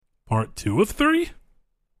Part 2 of 3?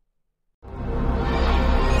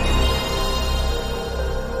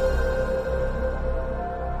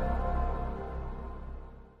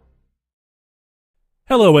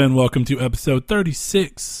 Hello and welcome to episode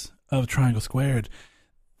 36 of Triangle Squared.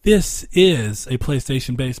 This is a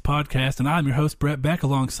PlayStation-based podcast, and I'm your host, Brett Beck.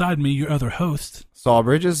 Alongside me, your other host, Saul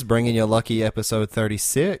Bridges, bringing you lucky episode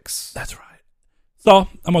 36. That's right. So,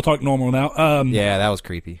 I'm going to talk normal now. Yeah, that was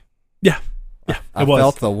creepy. Yeah, I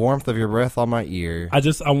felt the warmth of your breath on my ear.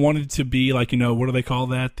 I wanted to be like, what do they call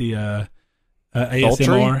that? The Sultry?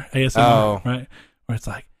 ASMR, right? Where it's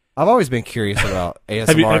like, I've always been curious about ASMR.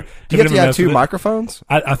 Do have you have you to ever have two messed with it? microphones?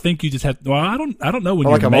 I think you just have. Well, I don't know when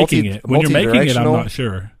Or you're like a making it. When you're making it, I'm multi-directional? not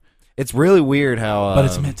sure. It's really weird how... But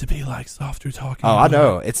it's meant to be like softer talking. Oh, I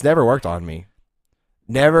know. It's never worked on me.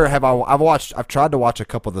 Never have I... I've tried to watch a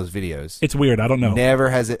couple of those videos. It's weird. I don't know. Never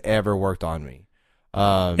has it ever worked on me.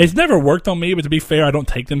 It's never worked on me, but to be fair, I don't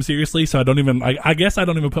take them seriously, so I don't even. I guess I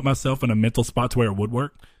don't even put myself in a mental spot to where it would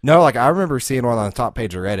work. No, like I remember seeing one on the top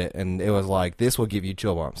page of Reddit, and it was like, this will give you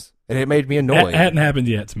chill bumps. And it made me annoyed. It hadn't happened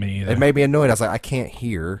yet to me either. It made me annoyed. I was like, I can't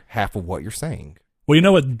hear half of what you're saying. Well, you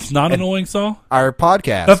know what's not annoying, Saul? Our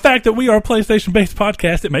podcast. The fact that we are a PlayStation-based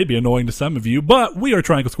podcast. It may be annoying to some of you, but we are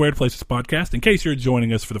Triangle Squared PlayStation Podcast. In case you're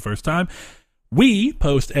joining us for the first time, we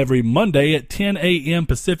post every Monday at 10 a.m.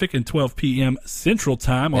 Pacific and 12 p.m. Central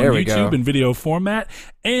Time on YouTube in video format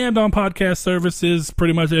and on podcast services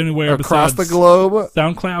pretty much anywhere across besides the globe.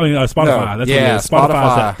 SoundCloud, Spotify. No, That's yeah, what it is. Spotify's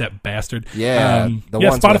Spotify. that bastard. Yeah,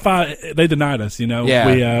 Spotify. They denied us.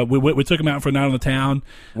 Yeah. We took them out for a night on the town.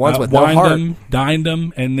 Ones with no wined heart. them, dined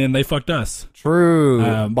them, and then they fucked us. True.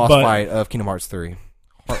 Boss but- fight of Kingdom Hearts 3.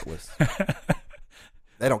 Heartless.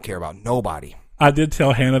 They don't care about nobody. I did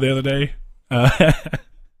tell Hannah the other day.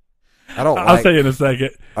 I don't I'll like... say in a second.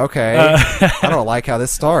 Okay. I don't like how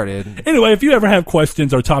this started. Anyway, if you ever have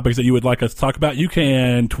questions or topics that you would like us to talk about, you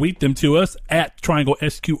can tweet them to us at Triangle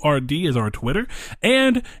SQRD is our Twitter.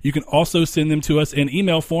 And you can also send them to us in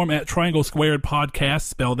email form at Triangle Squared Podcast,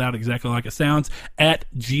 spelled out exactly like it sounds, at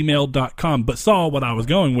gmail.com. But Saul, what I was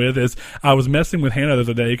going with is I was messing with Hannah the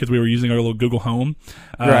other day because we were using our little Google Home.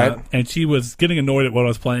 Right. And she was getting annoyed at what I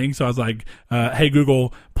was playing. So I was like, hey,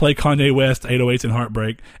 Google, play Kanye West 808s and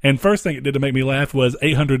Heartbreak. And first thing it did to make me laugh was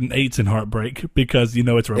 808s and Heartbreak because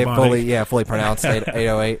it's robotic. Fully pronounced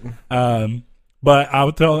 808. But I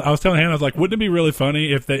was telling Hannah, I was like, wouldn't it be really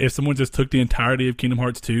funny if someone just took the entirety of Kingdom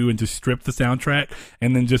Hearts 2 and just stripped the soundtrack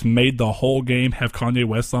and then just made the whole game have Kanye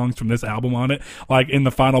West songs from this album on it? Like in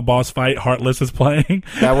the final boss fight, Heartless is playing.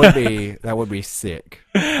 That would be sick.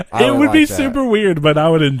 It would be super weird, but I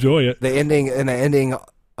would enjoy it. The ending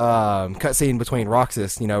cutscene between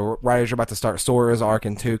Roxas, right as you're about to start Sora's arc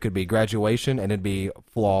in 2 could be graduation, and it'd be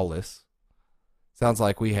flawless. Sounds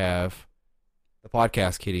like we have the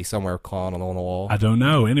podcast kitty somewhere clawing on the wall. I don't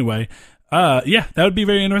know. Anyway, that would be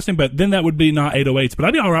very interesting, but then that would be not 808s, but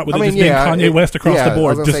I'd be all right with it just being Kanye West across the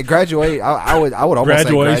board. I was going to say graduate. I would almost say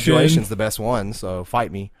Graduation. graduation's the best one, so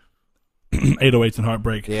fight me. 808s and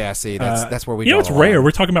Heartbreak. Yeah, see, that's where we it's draw the line. rare.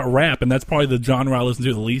 We're talking about rap, and that's probably the genre I listen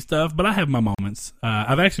to the least of, but I have my moments.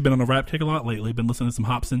 I've actually been on a rap kick a lot lately, been listening to some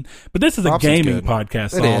Hobson, but this is a Hobson's gaming good.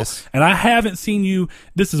 podcast, It Saul, is. and I haven't seen you.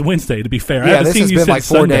 This is Wednesday, to be fair. I Yeah, haven't this seen has you been since like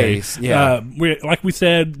 4 Sunday. days. Yeah. Like we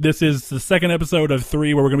said, this is the second episode of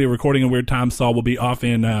 3 where we're going to be recording in weird times. Saul will be off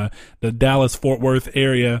in the Dallas-Fort Worth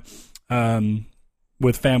area,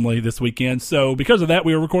 with family this weekend. So because of that,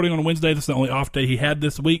 we were recording on a Wednesday. This is the only off day he had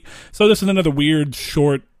this week. So this is another weird,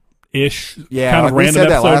 short-ish kind of we random said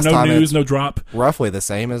that episode. last No time, news, it's no drop. roughly the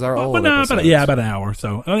same as our old episodes. About an hour.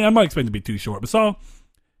 So I'm not expecting to be too short. But Saul,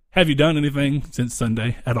 have you done anything since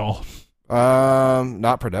Sunday at all?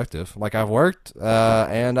 Not productive. Like I've worked,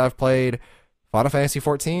 and I've played Final Fantasy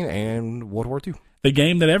 14 and World War II. The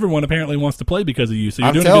game that everyone apparently wants to play because of you. So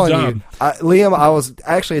you're doing a telling good job. you, Liam, I was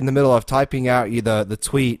actually in the middle of typing out the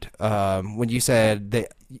tweet when you said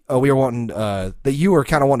that we were wanting that you were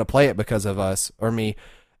kind of wanting to play it because of us or me,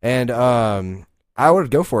 and I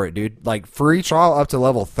would go for it, dude. Like free trial up to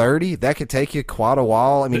level 30, that could take you quite a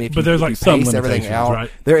while. I mean, if there's you like some pace everything limitations, out,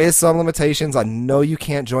 right? There is some limitations. I know you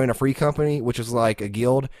can't join a free company, which is like a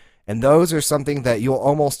guild. And those are something that you'll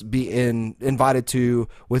almost be invited to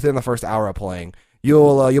within the first hour of playing.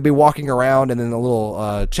 You'll be walking around, and then a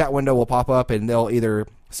little chat window will pop up, and they'll either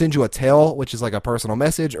send you a tell, which is like a personal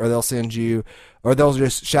message, or they'll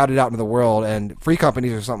just shout it out into the world. And free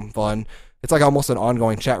companies are something fun. It's like almost an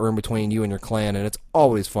ongoing chat room between you and your clan, and it's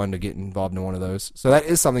always fun to get involved in one of those. So that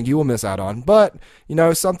is something you will miss out on, but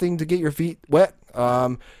something to get your feet wet.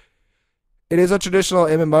 It is a traditional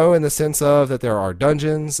MMO in the sense of that there are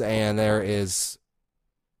dungeons, and there is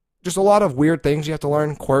just a lot of weird things you have to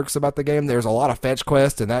learn, quirks about the game. There's a lot of fetch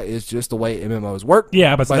quests, and that is just the way MMOs work.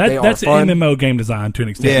 Yeah, but that's MMO game design to an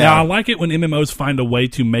extent. Yeah. Now, I like it when MMOs find a way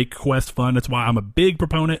to make quests fun. That's why I'm a big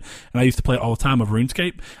proponent, and I used to play it all the time, of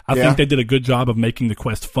RuneScape. I think they did a good job of making the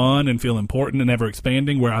quest fun and feel important and ever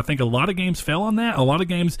expanding, where I think a lot of games fell on that. A lot of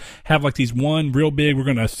games have like these one real big, we're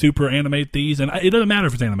going to super animate these, and it doesn't matter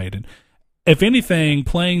if it's animated. If anything,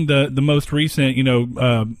 playing the most recent,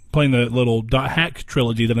 playing the little .hack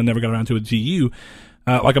trilogy that I never got around to with GU,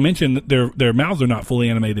 like I mentioned, their mouths are not fully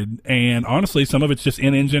animated, and honestly, some of it's just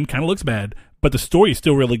in-engine, kind of looks bad, but the story is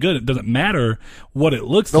still really good. It doesn't matter what it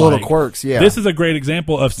looks like. The little quirks, yeah. This is a great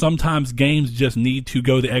example of sometimes games just need to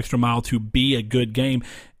go the extra mile to be a good game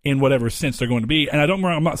in whatever sense they're going to be. And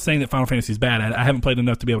I'm not saying that Final Fantasy is bad at it. I haven't played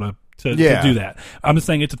enough to be able to do that. I'm just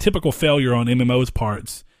saying it's a typical failure on MMO's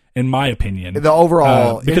parts, in my opinion. The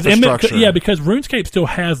overall infrastructure. Because RuneScape still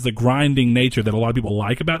has the grinding nature that a lot of people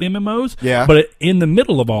like about MMOs. Yeah. But in the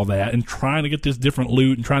middle of all that and trying to get this different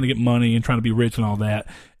loot and trying to get money and trying to be rich and all that,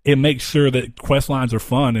 it makes sure that quest lines are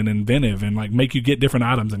fun and inventive and like make you get different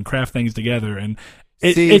items and craft things together. And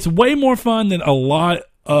it's way more fun than a lot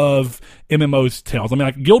of MMOs tells. I mean,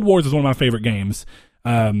 like Guild Wars is one of my favorite games.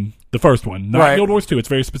 The first one, not Guild Wars 2. It's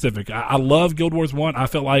very specific. I love Guild Wars 1. I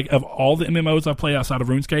felt like of all the MMOs I've played outside of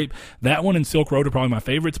RuneScape, that one and Silk Road are probably my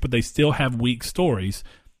favorites, but they still have weak stories.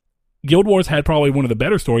 Guild Wars had probably one of the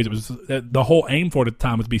better stories. It was the whole aim for it at the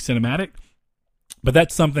time was to be cinematic, but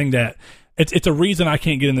that's something that it's a reason I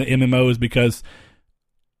can't get into MMOs, because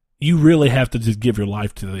you really have to just give your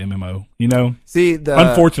life to the MMO, See,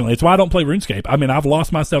 unfortunately, it's why I don't play RuneScape. I mean, I've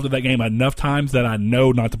lost myself to that game enough times that I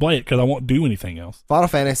know not to play it because I won't do anything else. Final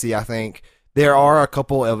Fantasy, I think there are a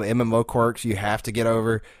couple of MMO quirks you have to get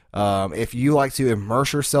over. If you like to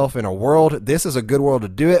immerse yourself in a world, this is a good world to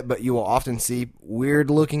do it, but you will often see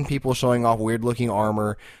weird-looking people showing off weird-looking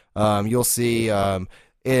armor. You'll see...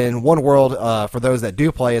 in one world, for those that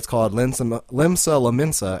do play, it's called Limsa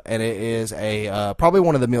Lominsa, and it is probably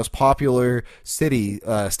one of the most popular city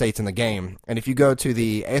states in the game. And if you go to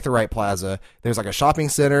the Aetheryte Plaza, there's like a shopping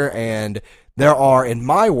center, and there are, in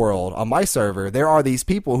my world, on my server, there are these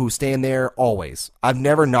people who stand there always. I've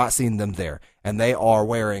never not seen them there, and they are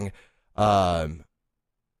wearing, I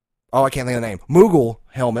can't think of the name, Moogle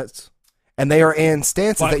helmets. And they are in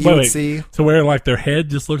stances that you would see. So where like their head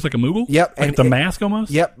just looks like a Moogle? Yep. Like it's a mask almost?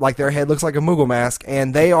 Yep, like their head looks like a Moogle mask.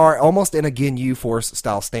 And they are almost in a Ginyu Force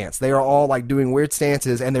style stance. They are all like doing weird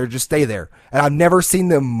stances, and they're just stay there. And I've never seen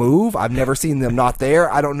them move. I've never seen them not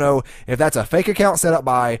there. I don't know if that's a fake account set up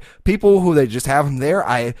by people who they just have them there.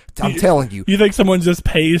 I'm telling you. You think someone just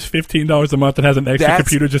pays $15 a month and has an extra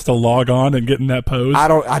computer just to log on and get in that pose? I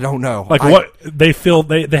don't know. Like what they feel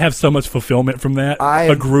they have so much fulfillment from that.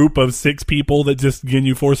 A group of 6 people that just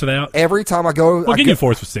Ginyu Force it out. Every time I go, Ginyu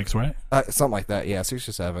Force was 6, right? Something like that. Yeah, 6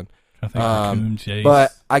 or 7. I think Raccoon, Chase,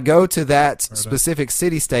 but I go to that specific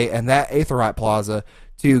city state and that Aetheryte Plaza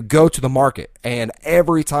to go to the market, and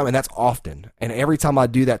every time, and that's often, and every time I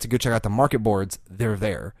do that to go check out the market boards, they're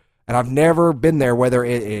there. And I've never been there, whether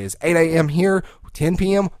it is 8 a.m. here, 10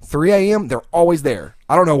 p.m., 3 a.m., they're always there.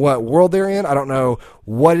 I don't know what world they're in. I don't know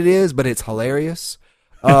what it is, but it's hilarious.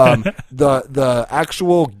 The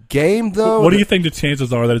actual game, though. What do you think the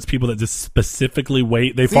chances are that it's people that just specifically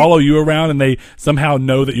wait? They follow you around and they somehow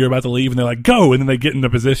know that you're about to leave, and they're like, "Go!" and then they get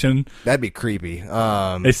into position. That'd be creepy.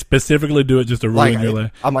 They specifically do it just to ruin your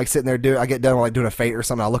life. I'm like sitting there I get done like doing a fate or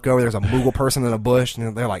something. I look over, there's a Moogle person in a bush,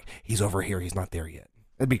 and they're like, "He's over here. He's not there yet."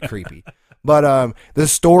 That'd be creepy. But the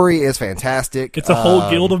story is fantastic. It's a whole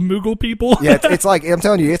guild of Moogle people. Yeah, it's like, I'm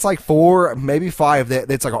telling you, it's like 4, maybe 5.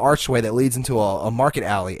 It's like an archway that leads into a market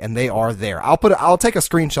alley, and they are there. I'll take a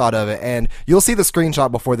screenshot of it, and you'll see the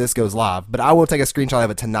screenshot before this goes live. But I will take a screenshot of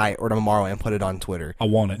it tonight or tomorrow and put it on Twitter. I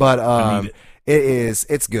want it. But I need it.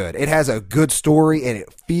 It's good. It has a good story, and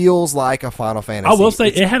it feels like a Final Fantasy. I will say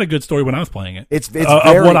it had a good story when I was playing it. It's of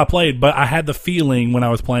what I played, but I had the feeling when I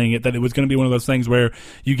was playing it that it was going to be one of those things where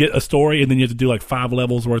you get a story and then you have to do like 5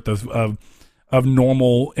 levels worth of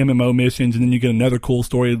normal MMO missions, and then you get another cool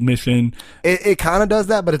story mission. It kind of does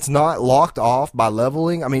that, but it's not locked off by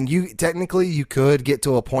leveling. I mean, you could get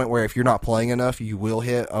to a point where if you're not playing enough, you will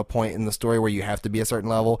hit a point in the story where you have to be a certain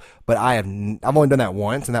level. But I've only done that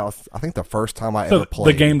once, and that was, I think, the first time I ever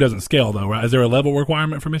played. The game doesn't scale though, right? Is there a level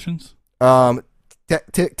requirement for missions?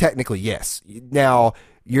 Technically, yes. Now,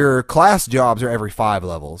 your class jobs are every 5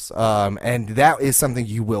 levels, and that is something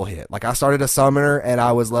you will hit. Like I started a summoner, and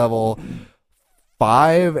I was level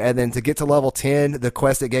 5, and then to get to level 10, the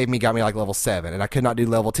quest it gave me got me like level 7, and I could not do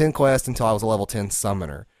level 10 quest until I was a level 10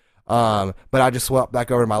 summoner. But I just swapped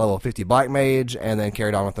back over to my level 50 Black Mage and then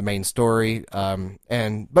carried on with the main story.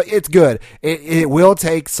 But it's good. It will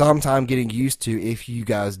take some time getting used to if you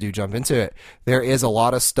guys do jump into it. There is a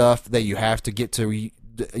lot of stuff that you have to get to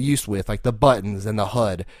used with, like the buttons and the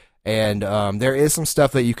HUD. And there is some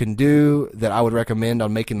stuff that you can do that I would recommend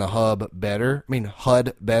on making the HUD better.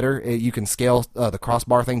 You can scale the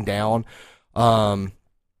crossbar thing down.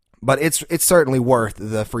 But it's certainly worth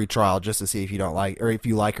the free trial just to see if you don't like, or if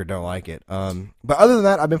you like or don't like it. But other than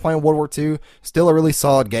that, I've been playing World War II. Still a really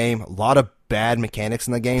solid game. A lot of bad mechanics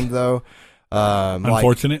in the game though.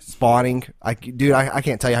 Unfortunate. Like spawning. I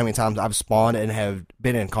can't tell you how many times I've spawned and have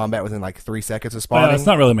been in combat within like 3 seconds of spawning. Well, it's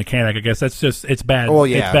not really a mechanic, I guess. That's just, it's bad. Oh,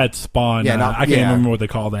 yeah. It's bad spawn. Yeah, I can't remember what they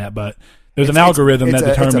call that, but there's an algorithm that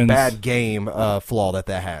determines. It's a bad game flaw that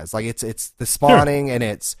has. Like it's the spawning and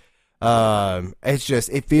it's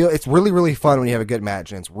really, really fun when you have a good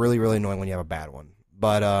match, and it's really, really annoying when you have a bad one.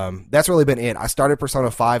 But that's really been it. I started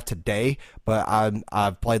Persona 5 today, but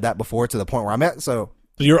I've played that before to the point where I'm at, so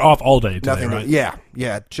you're off all day today, right?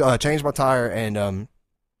 Yeah. Changed my tire and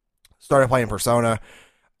started playing Persona,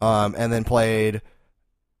 and then played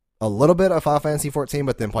a little bit of Final Fantasy 14,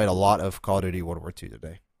 but then played a lot of Call of Duty World War II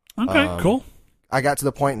today. Okay, cool. I got to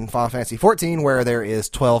the point in Final Fantasy 14 where there is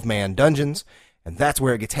 12-man dungeons, and that's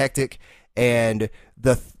where it gets hectic. And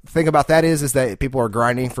the thing about that is that people are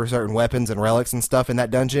grinding for certain weapons and relics and stuff in that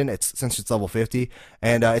dungeon. Since it's level 50,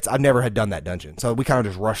 and I've never had done that dungeon, so we kind of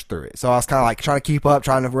just rushed through it. So I was kind of like trying to keep up,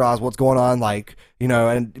 trying to realize what's going on, like, you know.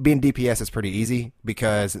 And being DPS is pretty easy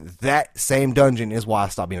because that same dungeon is why I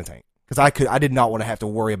stopped being a tank, because I did not want to have to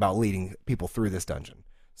worry about leading people through this dungeon.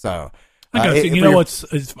 So. What's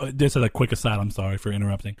just as a quick aside, I'm sorry for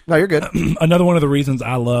interrupting. No, you're good. Another one of the reasons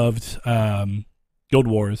I loved Guild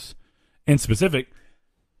Wars in specific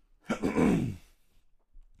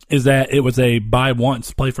is that it was a buy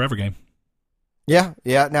once, play forever game. Yeah.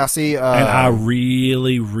 Now see, and I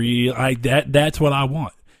really, that's what I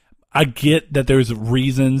want. I get that there's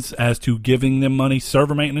reasons as to giving them money.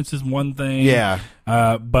 Server maintenance is one thing. Yeah.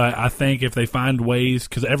 But I think if they find ways,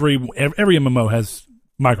 because every MMO has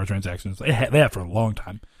microtransactions. They have for a long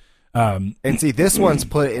time. And see, this one's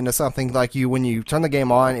put into something like when you turn the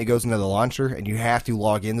game on, it goes into the launcher, and you have to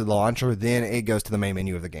log into the launcher, then it goes to the main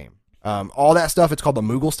menu of the game. All that stuff, it's called the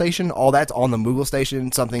Moogle Station. All that's on the Moogle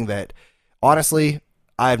Station, something that, honestly,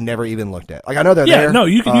 I've never even looked at. Like, I know they're there. Yeah, no,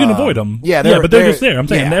 you can avoid them. Yeah, but they're just there. I'm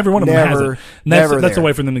saying every one of them has it. And that's a there.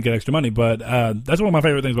 way for them to get extra money. But that's one of my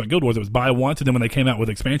favorite things about Guild Wars. It was buy once, and then when they came out with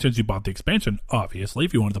expansions, you bought the expansion, obviously,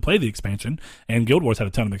 if you wanted to play the expansion. And Guild Wars had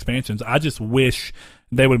a ton of expansions. I just wish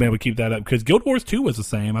they would have been able to keep that up, because Guild Wars 2 was the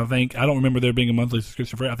same. I don't remember there being a monthly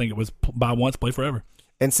subscription for it. I think it was buy once, play forever.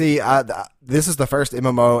 And see, this is the first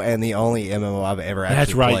MMO and the only MMO I've ever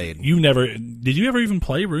actually played. Did you ever even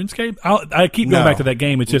play RuneScape? I keep going back to that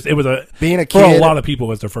game. It's just, it was being a kid, for a lot of people,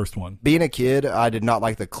 it was their first one. Being a kid, I did not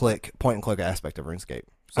like the point and click aspect of RuneScape.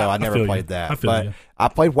 So I never played that. I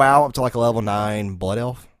played WoW up to like a level 9 Blood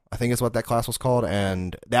Elf, I think is what that class was called.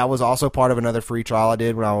 And that was also part of another free trial I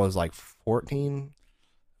did when I was like 14,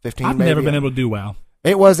 15 I've maybe. never been able to do WoW.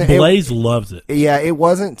 It wasn't. Blaze loves it. Yeah, it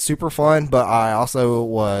wasn't super fun, but I also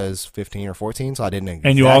was 15 or 14, so I didn't exactly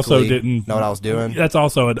and you also didn't know what I was doing. That's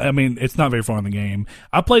also, I mean, it's not very far in the game.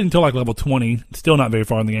 I played until like level 20, still not very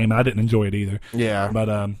far in the game, and I didn't enjoy it either. Yeah. But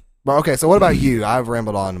okay, so what about you? I've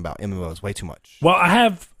rambled on about MMOs way too much. Well, I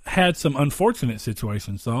have had some unfortunate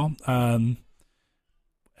situations, though.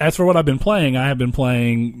 As for what I've been playing, I have been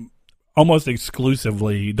playing almost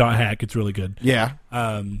exclusively Dot Hack. It's really good. Yeah.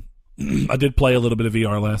 I did play a little bit of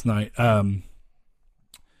VR last night. Skyrim.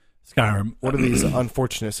 What are these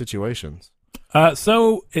unfortunate situations?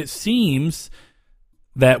 So it seems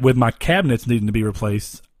that with my cabinets needing to be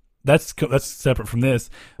replaced, that's separate from this.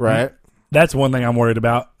 Right. That's one thing I'm worried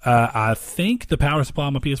about. I think the power supply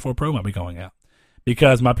on my PS4 Pro might be going out,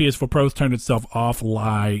 because my PS4 Pro's turned itself off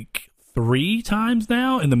like 3 times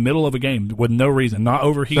now in the middle of a game with no reason, not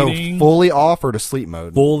overheating. So fully off or to sleep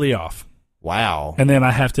mode? Fully off. Wow. And then I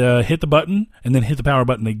have to hit the button and then hit the power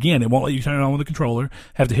button again. It won't let you turn it on with the controller.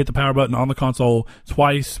 Have to hit the power button on the console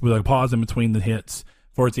twice with a pause in between the hits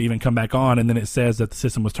for it to even come back on. And then it says that the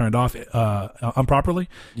system was turned off improperly.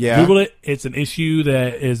 Yeah. Google it. It's an issue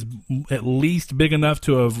that is at least big enough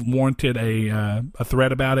to have warranted a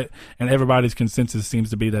thread about it. And everybody's consensus seems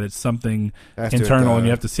to be that it's something internal, and you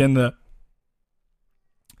have to send the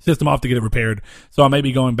system off to get it repaired. So I may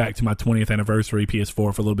be going back to my 20th anniversary PS4 for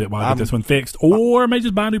a little bit while I get this one fixed, or I may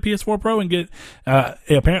just buy a new PS4 Pro and get.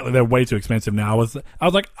 Apparently they're way too expensive now. I was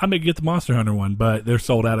like, I may get the Monster Hunter one, but they're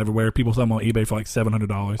sold out everywhere. People sell them on eBay for like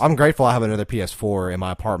 $700. I'm grateful I have another PS4 in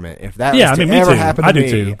my apartment. If that ever happened to me,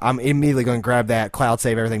 too. I'm immediately going to grab that, cloud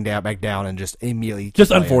save everything back down, and just immediately.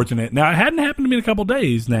 Just unfortunate. Now it hadn't happened to me in a couple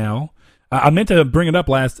days now. I meant to bring it up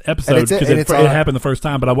last episode because it happened the first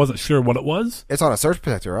time, but I wasn't sure what it was. It's on a surge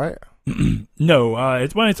protector, right? No,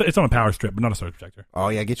 it's on a power strip, but not a surge protector. Oh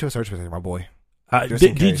yeah, get you a surge protector, my boy.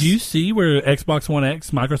 Did you see where Xbox One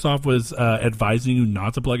X, Microsoft was advising you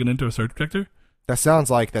not to plug it into a surge protector? That sounds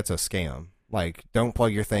like that's a scam. Like, don't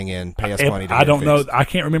plug your thing in, pay us money to I don't know. I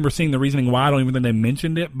can't remember seeing the reasoning why. I don't even think they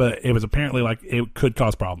mentioned it, but it was apparently like it could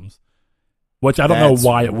cause problems. Which I don't know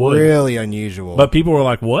why it would. Really unusual. But people were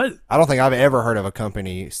like, what? I don't think I've ever heard of a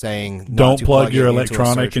company saying don't plug your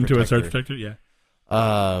electronic into a surge protector. Yeah.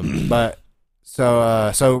 But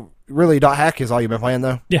so really .hack is all you've been playing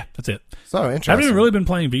though? Yeah, that's it. So interesting. I haven't even really been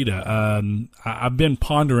playing Vita. I've been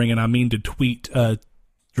pondering, and I mean to tweet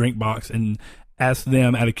Drinkbox and ask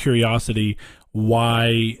them out of curiosity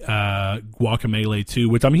why Guacamelee 2,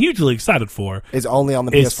 which I'm hugely excited for, is only on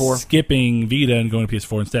the PS4. Skipping Vita and going to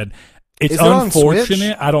PS4 instead. It's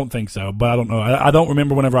unfortunate. I don't think so, but I don't know. I don't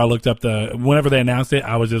remember whenever I looked up whenever they announced it,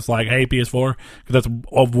 I was just like, hey, PS4, because that's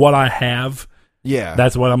of what I have. Yeah.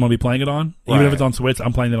 That's what I'm going to be playing it on. Right. Even if it's on Switch,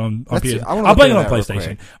 I'm playing it on PS. I'm playing it on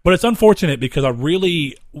PlayStation. But it's unfortunate because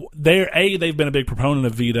they've been a big proponent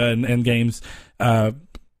of Vita and games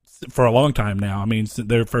for a long time now. I mean,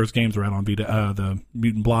 their first games were out on Vita, the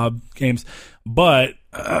Mutant Blob games. But,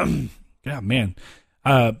 yeah, man.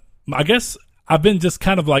 I guess I've been just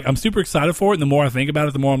kind of like, I'm super excited for it, and the more I think about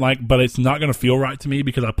it, the more I'm like, but it's not going to feel right to me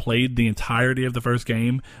because I played the entirety of the first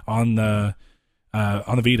game on the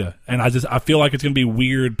Vita, and I feel like it's going to be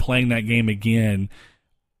weird playing that game again,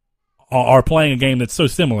 or playing a game that's so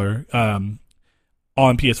similar on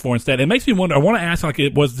PS4 instead. It makes me wonder. I want to ask, like,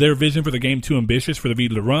 was their vision for the game too ambitious for the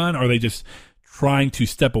Vita to run, or are they just trying to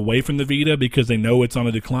step away from the Vita because they know it's on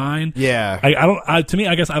a decline? Yeah. To me,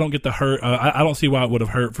 I guess I don't get the hurt. I don't see why it would have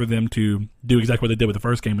hurt for them to do exactly what they did with the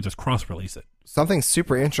first game and just cross-release it. Something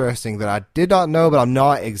super interesting that I did not know, but I'm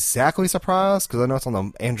not exactly surprised because I know it's on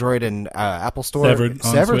the Android and Apple Store.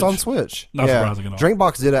 Severed on Switch. Not surprising at all.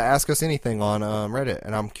 Drinkbox did Ask Us Anything on Reddit,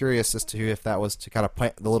 and I'm curious as to if that was to kind of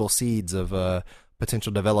plant the little seeds of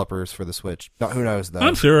potential developers for the Switch. Who knows though?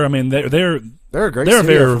 I'm sure. I mean, they're a great. They're a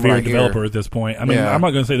very revered developer at this point. I mean, Yeah. I'm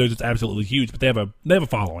not going to say they're just absolutely huge, but they have a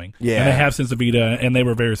following. Yeah. And they have since the Vita, and they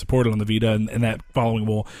were very supported on the Vita, and that following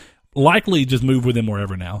will likely just move with them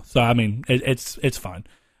wherever now. So I mean, it's fine.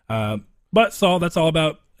 But Saul, that's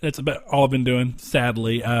about all I've been doing.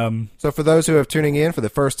 Sadly. So for those who are tuning in for the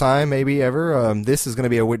first time, maybe ever, this is going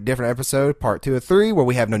to be a different episode, part 2 of 3, where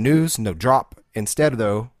we have no news, no drop. Instead,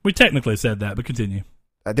 though, we technically said that, but continue.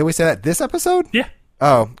 Did we say that this episode? Yeah.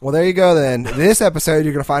 Oh, well, there you go then. This episode,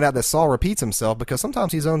 you're going to find out that Saul repeats himself because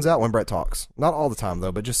sometimes he zones out when Brett talks. Not all the time,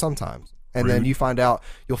 though, but just sometimes. And then you'll find it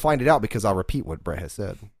out because I'll repeat what Brett has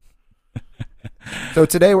said. So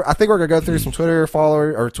today, I think we're going to go through some Twitter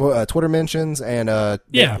follower or Twitter mentions, and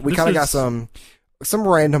we kind of got some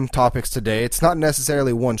random topics today. It's not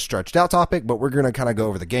necessarily one stretched out topic, but we're going to kind of go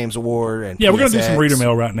over the Games Award and we're going to do some reader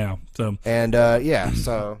mail right now. So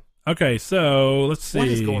so okay, so let's see. What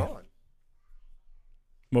is going on?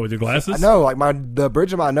 What with your glasses? I know, like the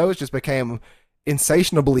bridge of my nose just became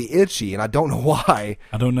insatiably itchy, and I don't know why.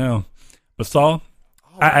 I don't know, but Saul,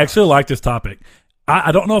 I actually like this topic.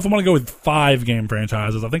 I don't know if I'm going to go with 5 game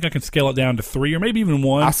franchises. I think I can scale it down to 3 or maybe even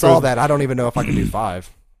 1. I saw that. I don't even know if I can do 5.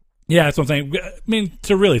 Yeah, that's what I'm saying. I mean,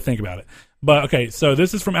 to really think about it. But, okay, so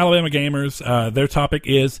this is from Alabama Gamers. Their topic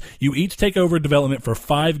is, you each take over development for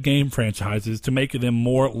 5 game franchises to make them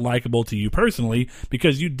more likable to you personally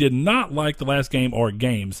because you did not like the last game or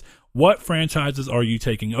games. What franchises are you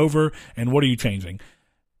taking over, and what are you changing?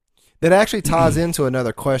 That actually ties into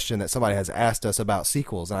another question that somebody has asked us about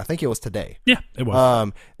sequels, and I think it was today. Yeah, it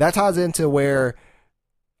was. That ties into where,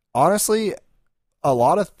 honestly, a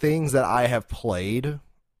lot of things that I have played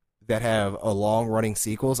that have a long-running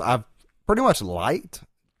sequels, I've pretty much liked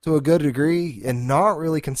to a good degree and not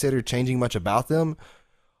really considered changing much about them,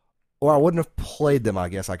 or I wouldn't have played them, I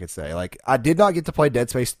guess I could say. Like, I did not get to play Dead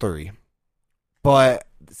Space 3, but,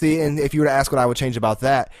 see, and if you were to ask what I would change about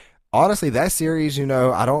that, honestly, that series,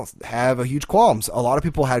 I don't have a huge qualms. A lot of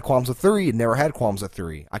people had qualms with 3 and never had qualms with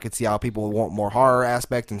 3. I could see how people want more horror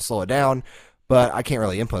aspect and slow it down, but I can't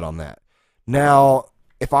really input on that. Now,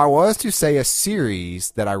 if I was to say a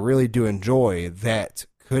series that I really do enjoy that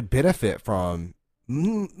could benefit from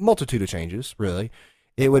multitude of changes, really,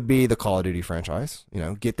 it would be the Call of Duty franchise.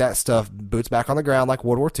 Get that stuff boots back on the ground like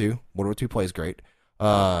World War II. World War II plays great.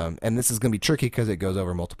 And this is going to be tricky because it goes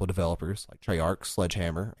over multiple developers like Treyarch,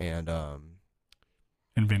 Sledgehammer, and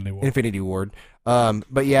Infinity Ward.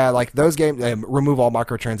 But yeah, like those games, remove all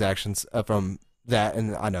microtransactions from that,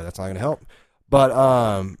 and I know that's not going to help. But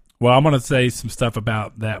well, I'm going to say some stuff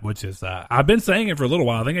about that, which is I've been saying it for a little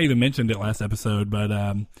while. I think I even mentioned it last episode, but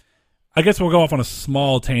I guess we'll go off on a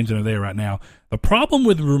small tangent there right now. The problem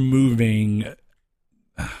with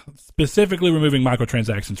specifically removing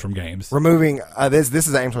microtransactions from games, removing this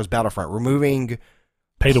is aimed towards Battlefront, removing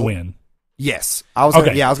pay to win. Yes, I was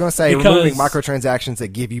going to say removing microtransactions that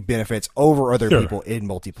give you benefits over other people in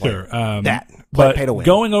multiplayer. But pay to win.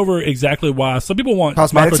 Going over exactly why some people want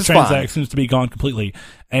Cosmetics microtransactions to be gone completely,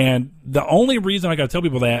 and the only reason I got to tell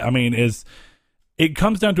people that, I mean, is it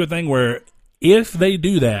comes down to a thing where if they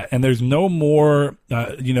do that and there's no more,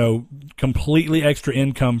 completely extra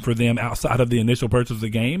income for them outside of the initial purchase of the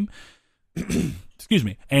game. Excuse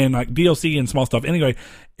me, and like DLC and small stuff. Anyway,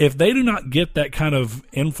 if they do not get that kind of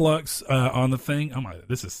influx on the thing,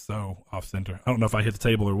 this is so off center. I don't know if I hit the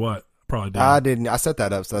table or what. Probably did. I didn't. I set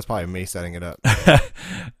that up, so that's probably me setting it up.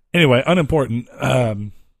 Anyway, unimportant.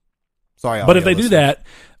 Sorry, but if they do that,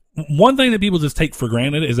 one thing that people just take for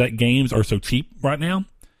granted is that games are so cheap right now.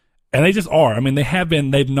 And they just are. I mean, they have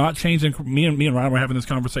been. They've not changed. Me and Ryan were having this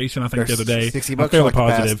conversation, I think, the other day. $60 I'm fairly like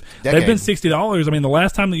positive. They've been $60. I mean, the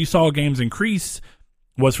last time that you saw games increase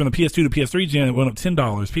was from the PS2 to PS3 gen. It went up $10.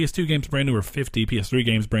 PS2 games brand new were $50. PS3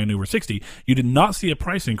 games brand new were $60. You did not see a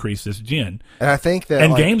price increase this gen. And I think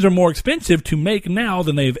that games are more expensive to make now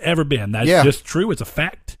than they've ever been. That's just true. It's a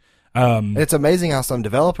fact. It's amazing how some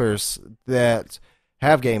developers that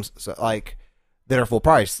have games that are full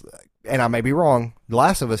price. And I may be wrong. The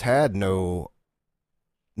Last of Us had not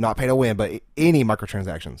pay to win, but any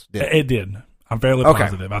microtransactions. It did. I'm fairly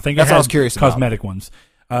positive. I think that's it what I was curious about. Cosmetic ones.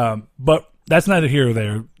 But that's neither here or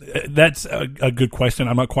there. That's a good question.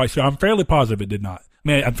 I'm not quite sure. I'm fairly positive it did not.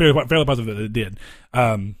 I mean, I'm fairly positive that it did.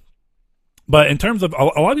 But in terms of, a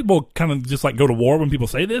lot of people kind of just go to war when people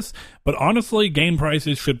say this, but honestly, game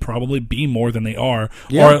prices should probably be more than they are,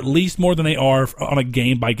 or at least more than they are on a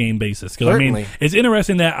game-by-game basis. Because, I mean, it's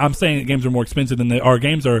interesting that I'm saying that games are more expensive than they are.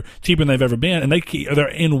 Games are cheaper than they've ever been, and they're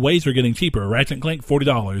in ways they're getting cheaper. Ratchet and Clank,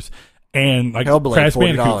 $40. And Hellblade, Crash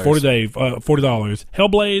Bandicoot, $40.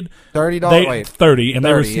 Hellblade, $30. $30, and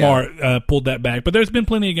they were smart, pulled that back. But there's been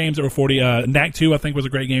plenty of games that were $40. Knack 2, I think, was a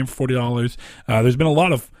great game for $40. There's been a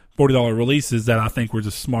lot of $40 releases that I think were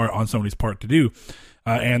just smart on Sony's part to do.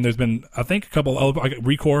 And there's been, I think, a couple of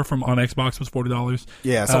Recore on Xbox was $40.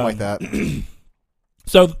 Yeah, something like that.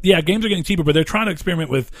 So, yeah, games are getting cheaper, but they're trying to experiment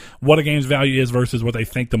with what a game's value is versus what they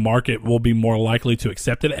think the market will be more likely to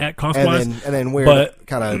accept it at cost-wise. And then weird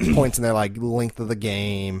kind of points in there like length of the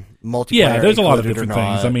game, multiplayer. Yeah, there's a lot of different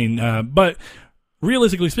things. I mean, but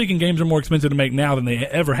realistically speaking, games are more expensive to make now than they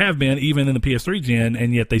ever have been, even in the PS3 gen,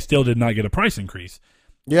 and yet they still did not get a price increase.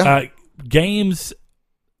 Yeah. Games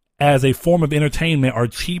as a form of entertainment are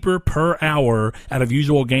cheaper per hour out of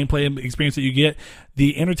usual gameplay experience that you get.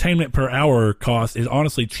 The entertainment per hour cost is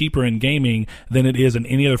honestly cheaper in gaming than it is in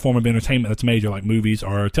any other form of entertainment that's major, like movies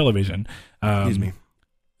or television. Excuse me.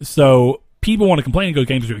 So people want to complain and go,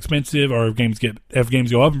 games are too expensive, or if games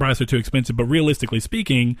go up in price, they're too expensive. But realistically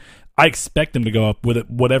speaking, I expect them to go up with it,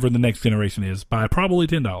 whatever the next generation is, by probably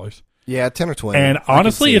 $10. Yeah, 10 or 20. And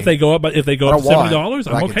honestly, if they go up to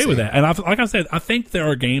 $70, I'm okay with that. And like I said, I think there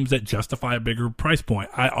are games that justify a bigger price point.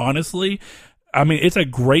 I mean, it's a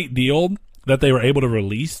great deal that they were able to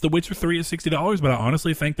release The Witcher 3 at $60, but I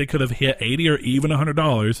honestly think they could have hit $80 or even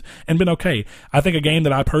 $100 and been okay. I think a game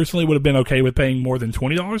that I personally would have been okay with paying more than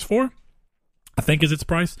 $20 for, I think is its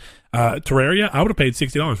price. Terraria, I would have paid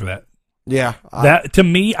 $60 for that. Yeah, that to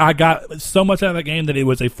me, I got so much out of that game that it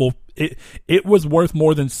was it was worth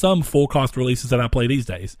more than some full cost releases that I play these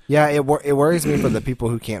days. Yeah, it worries me for the people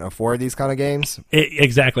who can't afford these kind of games.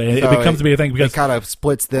 Exactly, so it becomes to be a thing because it kind of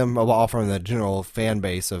splits them off from the general fan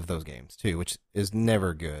base of those games too, which is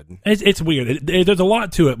never good. It's weird. There's a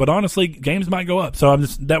lot to it, but honestly, games might go up. So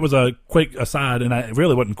that was a quick aside, and it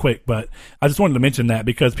really wasn't quick, but I just wanted to mention that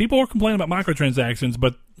because people are complaining about microtransactions,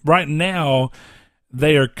 but right now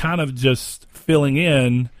they are kind of just filling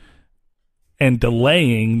in and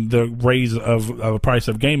delaying the raise of a price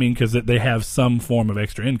of gaming because they have some form of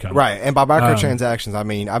extra income. Right, and by microtransactions, I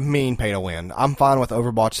mean pay to win. I'm fine with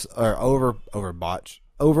Overwatch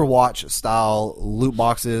style loot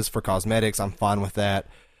boxes for cosmetics. I'm fine with that.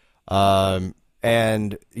 And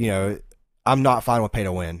I'm not fine with pay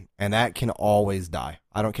to win, and that can always die.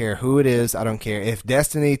 I don't care who it is. I don't care if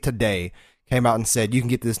Destiny today came out and said, you can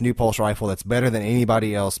get this new pulse rifle that's better than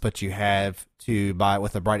anybody else, but you have to buy it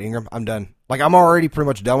with a Bright Ingram, I'm done. Like, I'm already pretty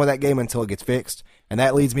much done with that game until it gets fixed. And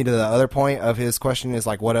that leads me to the other point of his question is,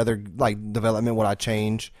 like, what other, like, development would I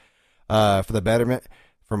change for the betterment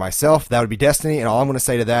for myself? That would be Destiny. And all I'm going to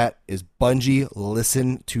say to that is, Bungie,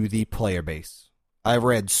 listen to the player base. I've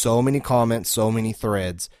read so many comments, so many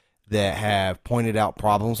threads that have pointed out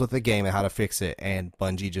problems with the game and how to fix it, and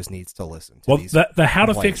Bungie just needs to listen to these the how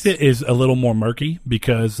to complaints. fix it is a little more murky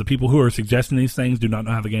because the people who are suggesting these things do not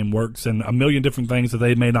know how the game works and a million different things that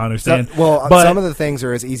they may not understand. But some of the things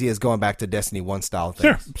are as easy as going back to Destiny 1 style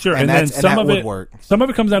things. Sure. And then that would work. Some of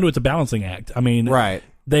it comes down to it's a balancing act. I mean, Right.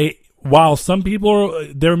 While some people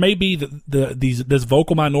there may be this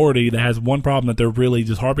vocal minority that has one problem that they're really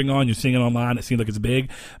just harping on. You're seeing it online. It seems like it's big,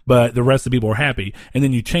 but the rest of the people are happy. And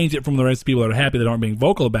then you change it from the rest of the people that are happy that aren't being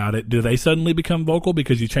vocal about it. Do they suddenly become vocal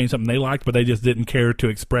because you changed something they liked, but they just didn't care to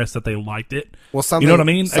express that they liked it? Well, you know what I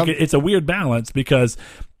mean? Like, it's a weird balance because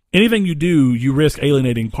anything you do, you risk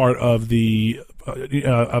alienating part of the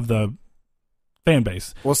fan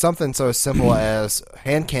base. Well, something so simple as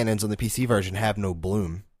hand cannons on the PC version have no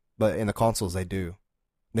bloom. But in the consoles, they do.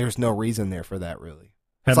 There's no reason there for that, really.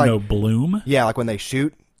 Have no bloom? Yeah, like when they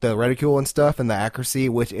shoot the reticule and stuff and the accuracy,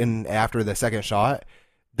 which after the second shot,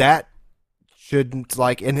 that shouldn't,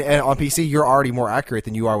 like, and on PC, you're already more accurate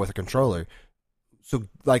than you are with a controller. So,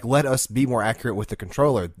 like, let us be more accurate with the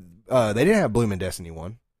controller. They didn't have bloom in Destiny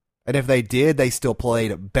 1. And if they did, they still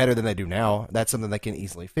played better than they do now. That's something they can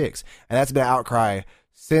easily fix. And that's been an outcry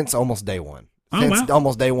since almost day one. Since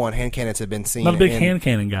almost day one, hand cannons have been seen. Not a big hand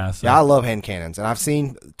cannon guy. So. Yeah, I love hand cannons. And I've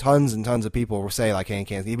seen tons and tons of people say, like, hand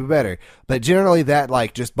cannons need to be better. But generally that,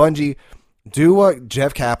 like, just Bungie, do what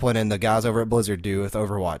Jeff Kaplan and the guys over at Blizzard do with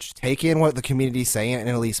Overwatch. Take in what the community's saying and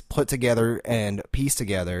at least put together and piece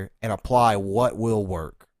together and apply what will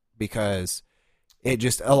work. Because it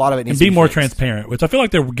just, a lot of it needs to be more fixed. Transparent, which I feel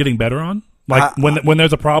like they're getting better on. Like, when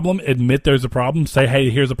there's a problem, admit there's a problem. Say, hey,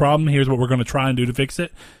 here's a problem. Here's what we're going to try and do to fix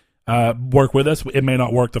it. Work with us. It may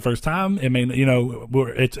not work the first time. It may,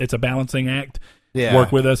 it's a balancing act. Yeah.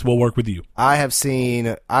 Work with us. We'll work with you. I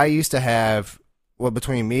used to have,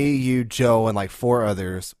 between me, you, Joe, and like 4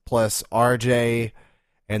 others, plus RJ,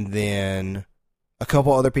 and then a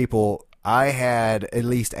couple other people, I had at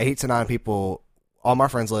least 8 to 9 people on my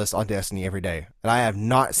friends list on Destiny every day. And I have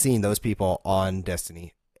not seen those people on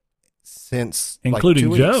Destiny since,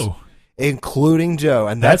 including like 2 weeks. Joe. Including Joe,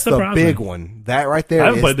 and that's the big one. That right there. I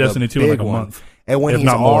haven't played Destiny 2 in like a month. And when he's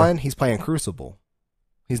on, he's playing Crucible.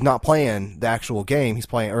 He's not playing the actual game. He's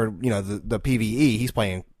playing, or the PvE. He's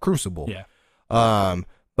playing Crucible. Yeah.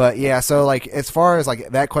 But yeah. So like, as far as like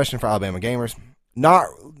that question for Alabama gamers,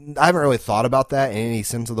 I haven't really thought about that in any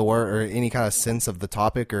sense of the word or any kind of sense of the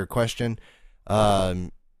topic or question,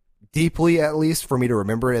 deeply at least for me to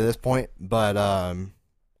remember it at this point. But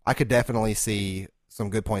I could definitely see some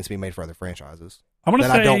good points being made for other franchises. I'm going to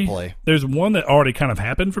say I don't play. There's one that already kind of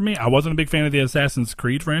happened for me. I wasn't a big fan of the Assassin's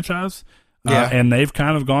Creed franchise. Yeah. And they've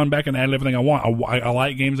kind of gone back and added everything I want. I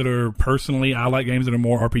like games that are, personally, I like games that are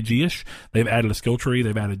more RPG-ish. They've added a skill tree.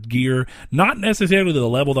 They've added gear. Not necessarily to the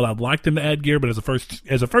level that I'd like them to add gear, but as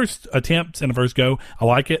a first attempt and a first go, I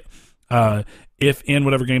like it. If in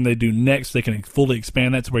whatever game they do next, they can fully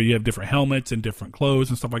expand that to where you have different helmets and different clothes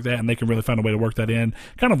and stuff like that, and they can really find a way to work that in.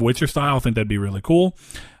 Kind of Witcher style. I think that'd be really cool.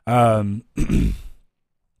 Trying to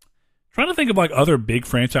think of like other big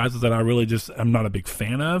franchises that I really I'm not a big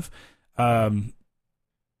fan of.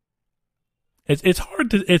 It's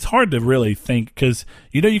hard to really think because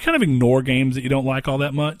you kind of ignore games that you don't like all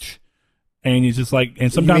that much. And you just like,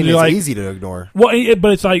 and sometimes it's like easy to ignore. Well,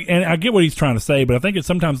 but it's like, and I get what he's trying to say, but I think it's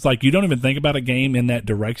sometimes like you don't even think about a game in that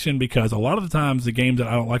direction because a lot of the times the games that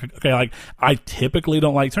I don't like, like I typically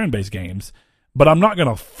don't like turn-based games, but I'm not going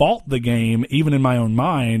to fault the game even in my own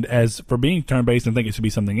mind as for being turn-based and think it should be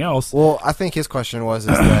something else. Well, I think his question was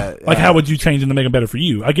is that like how would you change them to make them better for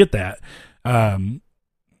you? I get that. Can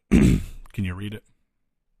you read it?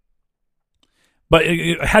 But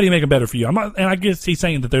how do you make them better for you? And I guess he's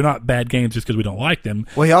saying that they're not bad games just because we don't like them.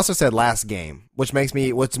 Well, he also said last game, which makes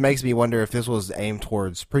me wonder if this was aimed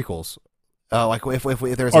towards prequels. Like if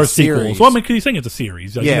there's a series. Well, I mean, because he's saying it's a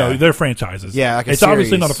series. Yeah. They're franchises. Yeah, like it's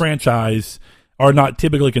obviously not a franchise, or not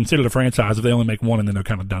typically considered a franchise if they only make one and then they're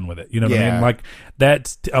kind of done with it. You know what I mean? Like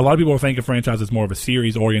that's a lot of people think of franchise as more of a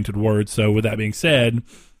series-oriented word. So with that being said,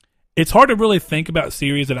 it's hard to really think about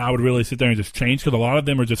series that I would really sit there and just change because a lot of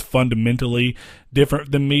them are just fundamentally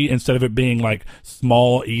different than me instead of it being like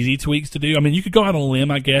small, easy tweaks to do. I mean, you could go out on a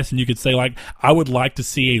limb, I guess, and you could say like, I would like to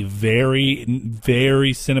see a very,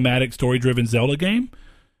 very cinematic, story-driven Zelda game,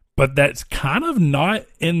 but that's kind of not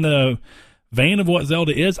in the vein of what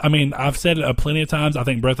Zelda is. I mean, I've said it plenty of times. I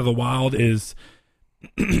think Breath of the Wild is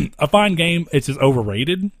a fine game. It's just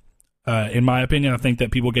overrated. In my opinion, I think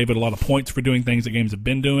that people gave it a lot of points for doing things that games have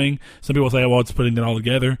been doing. Some people say, well, it's putting it all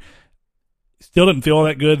together. Still didn't feel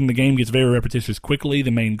that good, and the game gets very repetitious quickly.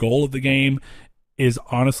 The main goal of the game is,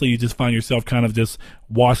 honestly, you just find yourself kind of just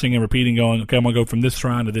washing and repeating, going, okay, I'm going to go from this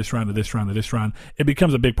shrine to this shrine to this shrine to this shrine. It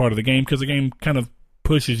becomes a big part of the game because the game kind of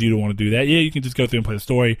pushes you to want to do that. Yeah, you can just go through and play the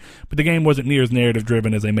story, but the game wasn't near as narrative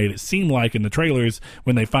driven as they made it seem like in the trailers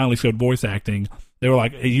when they finally showed voice acting. They were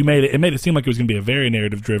like, it made it seem like it was going to be a very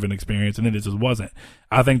narrative driven experience, and then it just wasn't.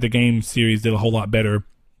 I think the game series did a whole lot better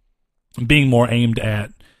being more aimed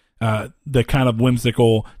at the kind of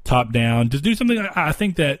whimsical top down. Just do something. I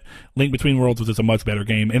think that Link Between Worlds was just a much better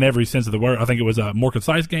game in every sense of the word. I think it was a more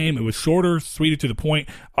concise game. It was shorter, sweeter to the point.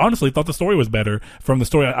 Honestly, thought the story was better. From the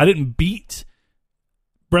story, I didn't beat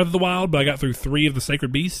Breath of the Wild, but I got through 3 of the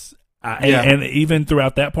Sacred Beasts. And even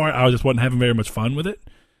throughout that part, I just wasn't having very much fun with it.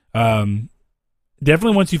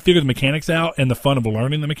 Definitely once you figure the mechanics out and the fun of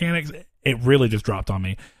learning the mechanics, it really just dropped on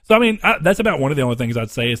me. So, I mean, that's about one of the only things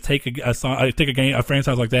I'd say is take a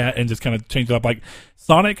franchise like that and just kind of change it up. Like,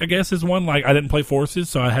 Sonic, I guess, is one. Like, I didn't play Forces,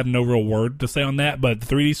 so I have no real word to say on that, but the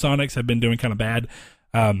 3D Sonics have been doing kind of bad.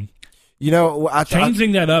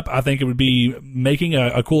 Changing that up, I think it would be making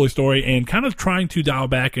a cooler story and kind of trying to dial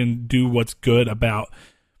back and do what's good about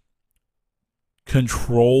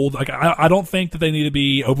controlled. Like, I don't think that they need to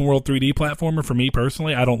be open world 3D platformer. For me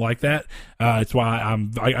personally, I don't like that. It's why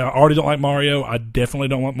I already don't like Mario. I definitely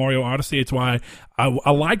don't want Mario Odyssey. It's why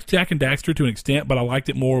I liked Jak and Daxter to an extent, but I liked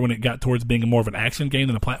it more when it got towards being more of an action game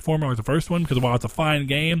than a platformer like the first one. Because while it's a fine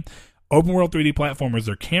game, open world 3D platformers,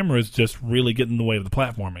 their cameras just really get in the way of the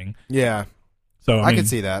platforming. Yeah. So I can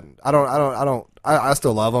see that. I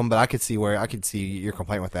still love them, but I could see your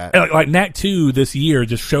complaint with that. Like Knack 2 this year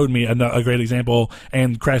just showed me a great example,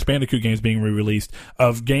 and Crash Bandicoot games being re-released,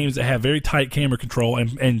 of games that have very tight camera control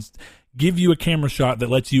and give you a camera shot that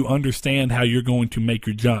lets you understand how you're going to make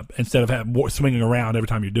your jump instead of swinging around every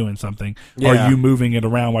time you're doing something, or you moving it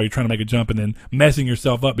around while you're trying to make a jump and then messing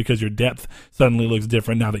yourself up because your depth suddenly looks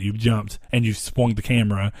different now that you've jumped and you've swung the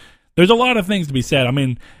camera. There's a lot of things to be said. I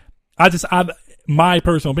mean, my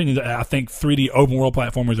personal opinion is I think 3D open world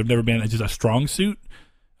platformers have never been just a strong suit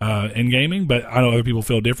in gaming, but I know other people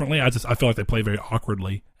feel differently. I feel like they play very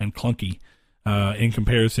awkwardly and clunky in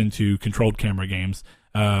comparison to controlled camera games,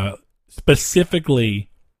 specifically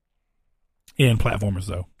in platformers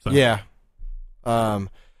though. So. Yeah. So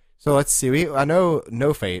let's see. I know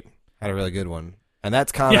No Fate had a really good one, and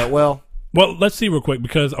that's kind of Well, let's see real quick,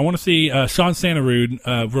 because I want to see Sean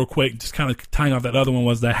Santarud real quick, just kind of tying off that other one,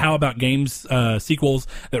 was the How About Games sequels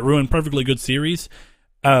that ruined perfectly good series.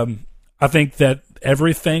 I think that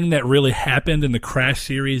everything that really happened in the Crash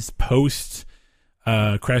series post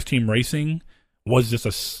Crash Team Racing was just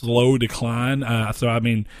a slow decline. So, I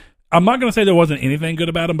mean, I'm not going to say there wasn't anything good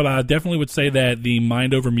about them, but I definitely would say that the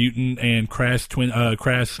Mind Over Mutant and Crash of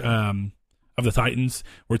the Titans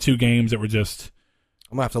were 2 games that were just...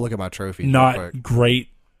 I'm going to have to look at my trophy. Not great,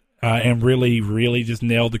 and really, really just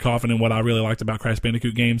nailed the coffin in what I really liked about Crash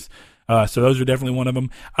Bandicoot games. So those are definitely one of them.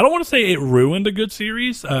 I don't want to say it ruined a good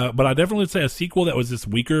series, but I definitely would say a sequel that was just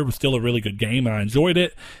weaker was still a really good game, and I enjoyed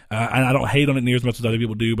it. And I don't hate on it near as much as other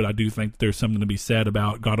people do, but I do think there's something to be said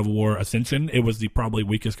about God of War Ascension. It was the probably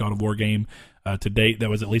weakest God of War game to date that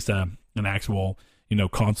was at least an actual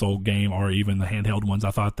console game, or even the handheld ones.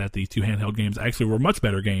 I thought that the 2 handheld games actually were much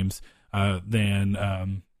better games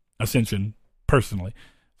than Ascension, personally.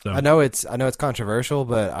 So I know it's controversial,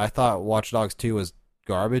 but I thought Watch Dogs 2 was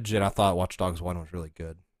garbage, and I thought Watch Dogs 1 was really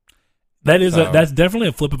good. That's definitely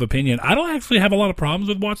a flip of opinion. I don't actually have a lot of problems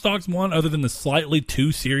with Watch Dogs 1, other than the slightly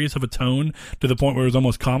too serious of a tone to the point where it was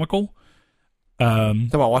almost comical. Talking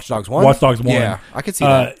about Watch Dogs 1? Watch Dogs 1. Yeah, I could see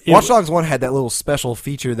that. Watch Dogs 1 had that little special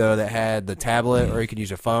feature, though, that had the tablet, or you could use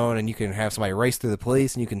your phone, and you can have somebody race through the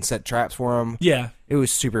police, and you can set traps for them. Yeah. It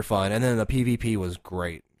was super fun, and then the PvP was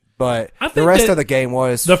great. But the rest of the game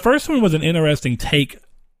was... The first one was an interesting take,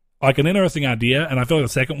 like an interesting idea, and I feel like the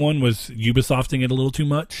second one was Ubisofting it a little too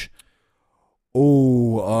much.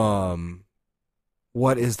 Oh,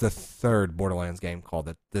 what is the third Borderlands game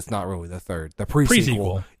called? That's not really the third. The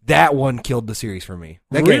pre-sequel. That one killed the series for me.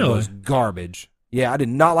 That game was garbage. Yeah, I did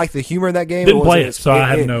not like the humor in that game. Didn't play it, so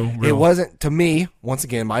I have no real... It wasn't, to me, once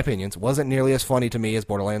again, my opinions, wasn't nearly as funny to me as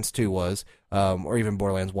Borderlands 2 was, or even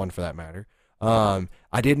Borderlands 1 for that matter.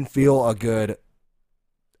 I didn't feel a good,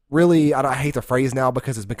 really, I hate the phrase now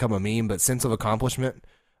because it's become a meme, but sense of accomplishment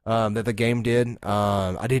that the game did.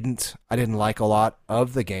 I didn't like a lot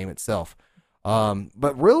of the game itself.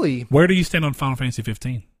 But really... Where do you stand on Final Fantasy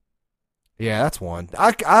 15? Yeah, that's one.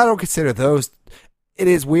 I don't consider those. It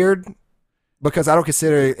is weird because I don't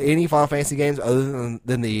consider any Final Fantasy games other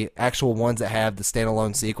than the actual ones that have the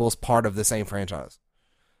standalone sequels part of the same franchise.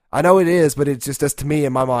 I know it is, but it just does to me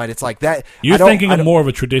in my mind. It's like that. You're thinking of more of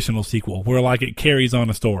a traditional sequel where like it carries on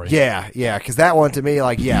a story. Yeah, because that one to me,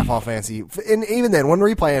 like, Final Fantasy, and even then, when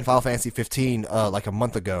replaying Final Fantasy 15 like a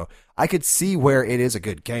month ago, I could see where it is a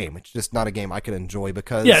good game. It's just not a game I could enjoy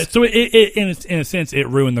because So it in a sense it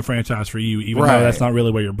ruined the franchise for you, even though that's not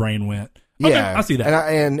really where your brain went. Okay, yeah, I see that,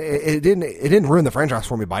 and it didn't ruin the franchise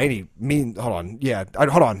for me by any mean. Hold on,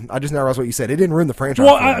 I just now realized what you said. It didn't ruin the franchise.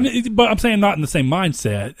 Well, but I'm saying not in the same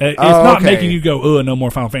mindset. It's not making you go, "Oh, no more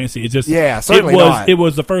Final Fantasy." It's just certainly not. It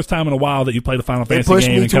was the first time in a while that you played a Final Fantasy pushed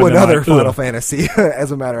game. me to another Final Fantasy,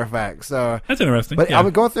 as a matter of fact. So that's interesting. But I'm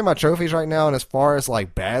going through my trophies right now, and as far as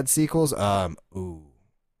like bad sequels, Metro.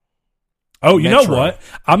 You know what?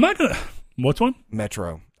 I'm not gonna. Which one?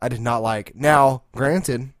 Metro. I did not like. Now,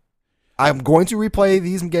 granted, I'm going to replay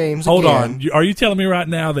these games. Hold on. Are you telling me right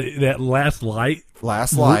now that Last Light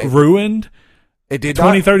ruined it did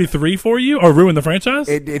 2033 for you, or ruined the franchise?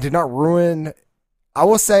 It did not ruin. I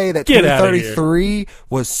will say that 2033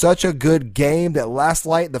 was such a good game that Last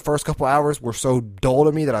Light, the first couple hours were so dull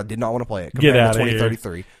to me that I did not want to play it. Get out of of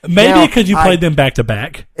 2033. Here. Maybe because you played them back to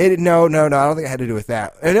back. No. I don't think it had to do with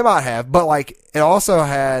that. And it might have, but like it also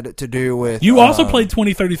had to do with. You also played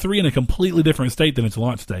 2033 in a completely different state than its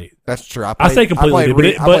launch state. That's true. I say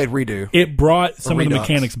completely, I played Redo. It brought some of the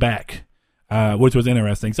mechanics back. Which was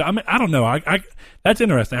interesting. So I don't know. I that's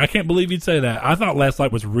interesting. I can't believe you'd say that. I thought Last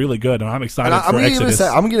Light was really good, and I'm excited for Exodus.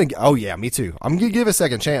 Oh yeah, me too. I'm gonna give it a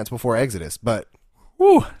second chance before Exodus, but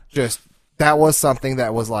just that was something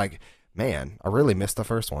that was like, man, I really missed the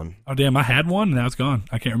first one. Oh damn, I had one and now it's gone.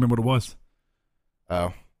 I can't remember what it was.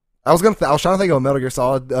 Oh. I was trying to think of a Metal Gear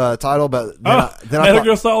Solid title, but then Metal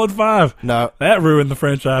Gear Solid 5. No, that ruined the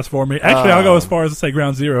franchise for me. Actually, I'll go as far as to say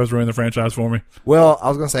Ground Zero has ruined the franchise for me. Well, I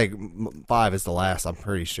was going to say 5 is the last. I'm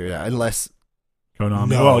pretty sure, unless Konami.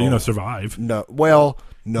 No. Well, Survive. No, well,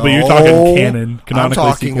 no. But you're talking canon. I'm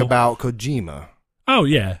talking about Kojima. Oh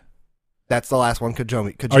yeah, that's the last one.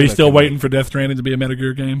 Kojima. Are you still waiting for Death Stranding to be a Metal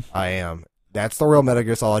Gear game? I am. That's the real Metal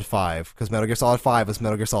Gear Solid 5 because Metal Gear Solid 5 is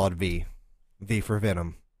Metal Gear Solid V. V for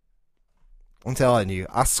Venom. I'm telling you,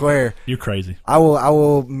 I swear. You're crazy. I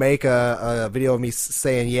will make a video of me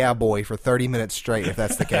saying "yeah, boy" for 30 minutes straight if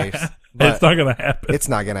that's the case. But it's not gonna happen. It's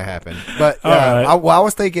not gonna happen. But right. I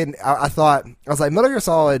was thinking, I was like, Metal Gear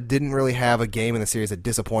Solid didn't really have a game in the series that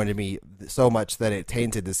disappointed me so much that it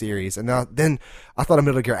tainted the series. And then I thought of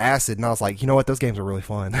Metal Gear Acid, and I was like, you know what, those games are really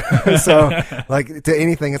fun. So like to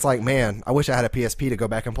anything, it's like, man, I wish I had a PSP to go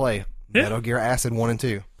back and play Metal Gear Acid 1 and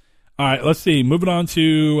 2. All right, let's see. Moving on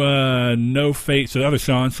to No Fate. So the other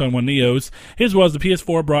Sean One Neos. His was the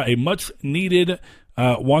PS4 brought a much-needed,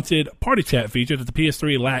 wanted party chat feature that the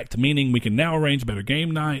PS3 lacked, meaning we can now arrange better game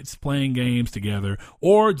nights, playing games together,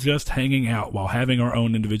 or just hanging out while having our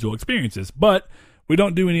own individual experiences. But we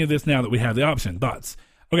don't do any of this now that we have the option. Thoughts?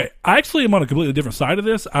 Okay, I actually am on a completely different side of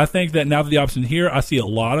this. I think that now that the option's here, I see a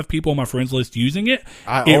lot of people on my friends list using it.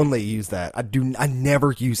 I only use that. I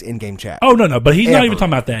never use in-game chat. Oh, no, but he's not even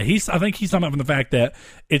talking about that. I think he's talking about from the fact that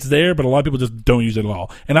it's there, but a lot of people just don't use it at all.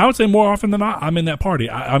 And I would say more often than not, I'm in that party.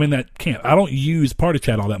 I'm in that camp. I don't use party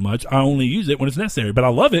chat all that much. I only use it when it's necessary, but I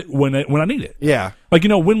love it when I need it. Yeah. Like,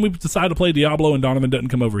 when we decide to play Diablo and Donovan doesn't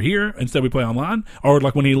come over here, instead we play online, or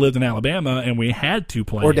like when he lived in Alabama and we had to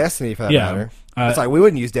play. Or Destiny, for that matter. It's like we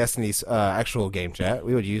wouldn't use Destiny's actual game chat.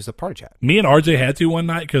 We would use the party chat. Me and RJ had to one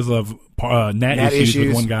night because of NAT issues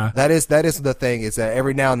with one guy. That is the thing, is that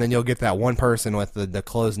every now and then you'll get that one person with the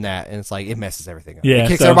closed NAT, and it's like it messes everything up. Yeah, it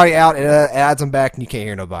kicks everybody out and adds them back, and you can't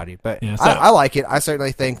hear nobody. But I like it. I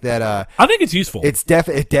certainly think that I think it's useful. It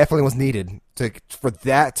definitely was needed for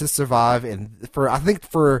that to survive, and for the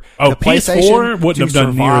PlayStation PS4 wouldn't have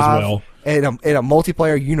done near as well in a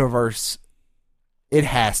multiplayer universe. It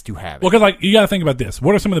has to have it. Well, because you got to think about this.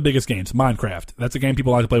 What are some of the biggest games? Minecraft. That's a game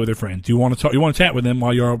people like to play with their friends. You want to chat with them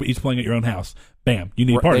while you're each playing at your own house. Bam, you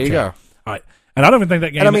need a party chat. There you go. All right. And I don't even think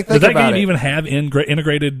that game. Does that game even have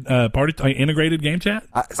integrated integrated game chat?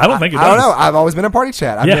 I don't think it does. I don't know. I've always been a party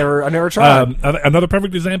chat. I've never tried. Another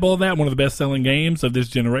perfect example of that. One of the best selling games of this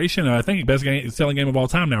generation. I think best selling game of all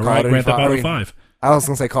time now. Right, Grand Theft Auto 5. I was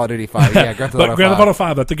going to say Call of Duty 5. Yeah, Grand Theft Auto 5. Grand Theft Auto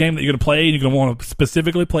 5, that's a game that you're going to play, and you're going to want to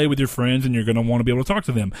specifically play with your friends, and you're going to want to be able to talk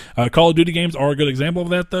to them. Call of Duty games are a good example of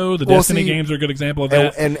that, though. The Destiny games are a good example of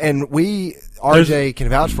that. And we, RJ can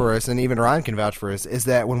vouch for us, and even Ryan can vouch for us, is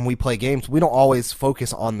that when we play games, we don't always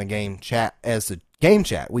focus on the game chat as a game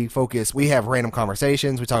chat. We have random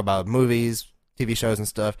conversations. We talk about movies, TV shows and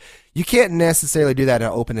stuff. You can't necessarily do that in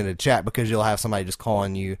an open-ended chat because you'll have somebody just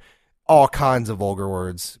calling you all kinds of vulgar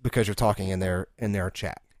words because you're talking in their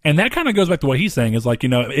chat. And that kind of goes back to what he's saying is like,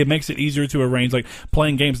 it makes it easier to arrange like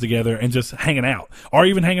playing games together and just hanging out or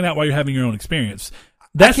even hanging out while you're having your own experience.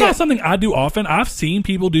 That's not something I do often. I've seen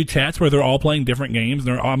people do chats where they're all playing different games.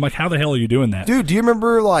 And I'm like, how the hell are you doing that? Dude, do you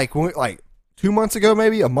remember like 2 months ago,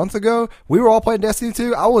 maybe a month ago, we were all playing Destiny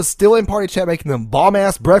 2. I was still in party chat making them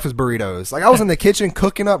bomb-ass breakfast burritos. Like, I was in the kitchen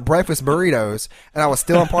cooking up breakfast burritos, and I was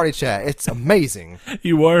still in party chat. It's amazing.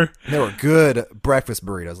 You were? They were good breakfast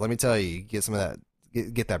burritos. Let me tell you, get some of that.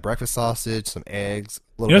 Get that breakfast sausage, some eggs,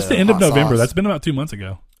 a little bit it's the end of hot November. sauce. That's been about 2 months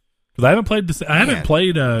ago. Because I haven't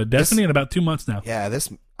played Destiny in about 2 months now. Yeah,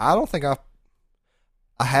 I don't think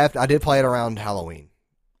I did play it around Halloween.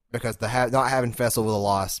 Because not having Festival of the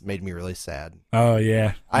Lost made me really sad. Oh,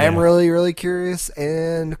 yeah. I am really, really curious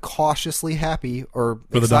and cautiously happy or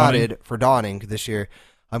For excited for Dawning this year.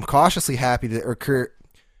 I'm cautiously happy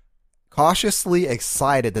cautiously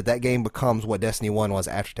excited that game becomes what Destiny 1 was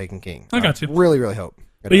after Taken King. I got you. Really, really hope.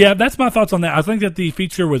 But yeah, that's my thoughts on that. I think that the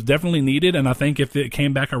feature was definitely needed, and I think if it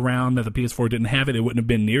came back around that the PS4 didn't have it, it wouldn't have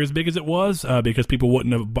been near as big as it was because people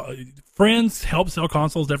wouldn't have. Friends help sell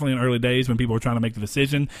consoles definitely in early days when people are trying to make the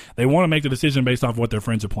decision. They want to make the decision based off what their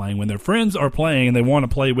friends are playing. When their friends are playing and they want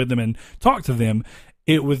to play with them and talk to them,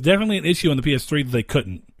 it was definitely an issue on the PS3 that they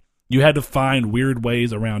couldn't. You had to find weird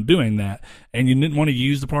ways around doing that, and you didn't want to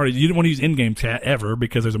use you didn't want to use in-game chat ever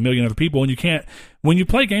because there's a million other people, and you can't. When you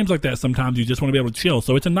play games like that, sometimes you just want to be able to chill.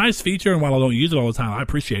 So it's a nice feature, and while I don't use it all the time, I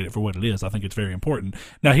appreciate it for what it is. I think it's very important.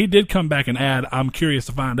 Now, he did come back and add, I'm curious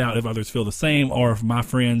to find out if others feel the same or if my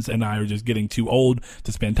friends and I are just getting too old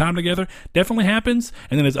to spend time together. Definitely happens.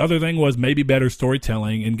 And then his other thing was maybe better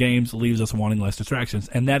storytelling in games leaves us wanting less distractions.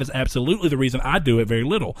 And that is absolutely the reason I do it very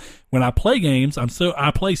little. When I play games,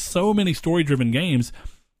 I play so many story-driven games,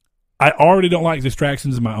 I already don't like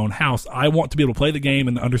distractions in my own house. I want to be able to play the game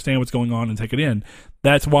and understand what's going on and take it in.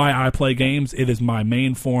 That's why I play games. It is my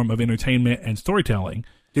main form of entertainment and storytelling.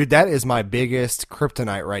 Dude, that is my biggest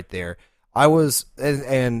kryptonite right there.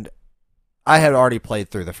 And I had already played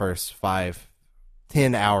through the first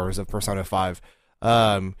 10 hours of Persona 5.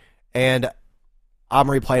 And I'm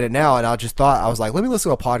replaying it now, and I was like, let me listen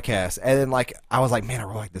to a podcast. And then I was like, man, I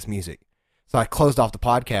really like this music. So I closed off the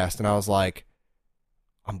podcast, and I was like,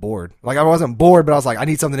 I'm bored. I wasn't bored, but I was like, I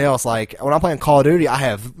need something else. When I'm playing Call of Duty, I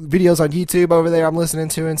have videos on YouTube over there I'm listening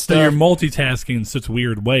to and stuff. So you're multitasking in such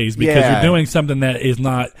weird ways because you're doing something that is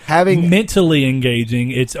not mentally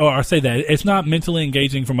engaging. It's not mentally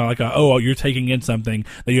engaging from you're taking in something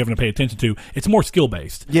that you're having to pay attention to. It's more skill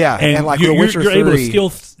based. Yeah, and The Witcher 3,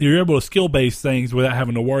 you're able to skill base things without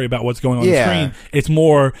having to worry about what's going on the screen. It's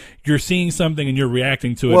more you're seeing something and you're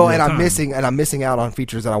reacting to it. Well, and I'm missing out on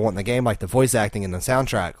features that I want in the game, like the voice acting and the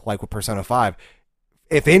soundtrack. Like with Persona 5,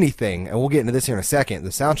 if anything, and we'll get into this here in a second,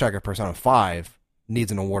 the soundtrack of Persona 5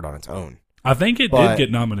 needs an award on its own. I think it did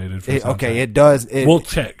get nominated for it does. We'll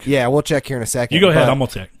check. Yeah, we'll check here in a second. You go ahead, I'm going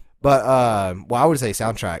to check. But, I would say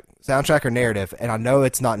soundtrack or narrative, and I know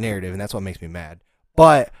it's not narrative, and that's what makes me mad.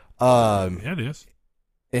 But, yeah, it is.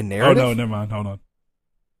 In narrative? Oh, no, never mind. Hold on.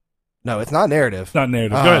 No, it's not narrative. It's not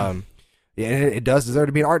narrative. Go ahead. Yeah, it does deserve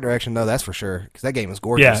to be an art direction, though, that's for sure, because that game is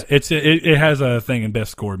gorgeous. Yeah, it has a thing in best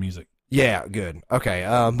score music. Yeah, good. Okay,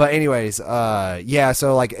 but anyways, so,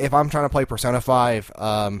 if I'm trying to play Persona 5,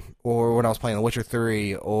 or when I was playing The Witcher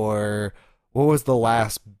 3, or what was the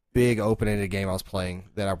last big open-ended game I was playing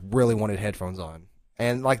that I really wanted headphones on?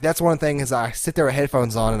 And, that's one thing is I sit there with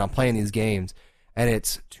headphones on and I'm playing these games, and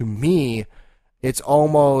to me, it's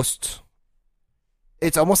almost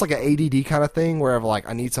like an ADD kind of thing where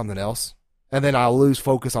I need something else. And then I lose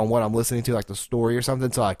focus on what I'm listening to, like the story or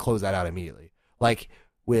something, so I close that out immediately.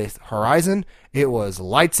 With Horizon, it was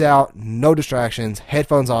lights out, no distractions,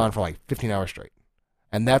 headphones on for 15 hours straight.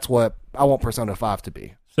 And that's what I want Persona 5 to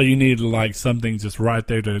be. So you need something just right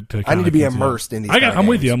there to I need to be immersed in these I'm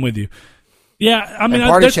with you. Yeah, I mean,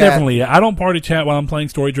 that's definitely it. I don't party chat while I'm playing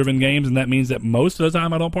story-driven games, and that means that most of the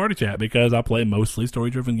time I don't party chat because I play mostly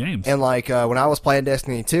story-driven games. And when I was playing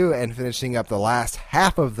Destiny 2 and finishing up the last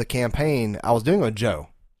half of the campaign, I was doing it with Joe.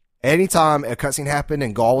 Anytime a cutscene happened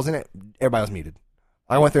and Gaul was in it, everybody was muted.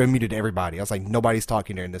 I went through and muted everybody. I was like, nobody's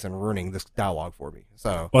talking during this and ruining this dialogue for me.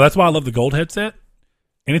 So, well, that's why I love the gold headset.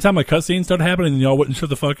 Anytime a cutscene started happening and y'all wouldn't shut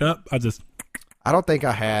the fuck up, I don't think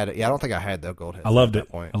I had the gold headset. I loved it.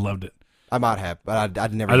 Point. I loved it. I might have, but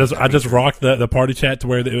I'd never. I just rocked the party chat to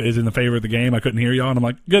where it is in the favor of the game. I couldn't hear y'all, and I'm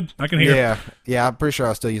like, good, I can hear. Yeah. I'm pretty sure I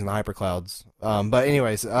was still using the hyperclouds. But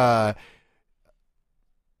anyways, oh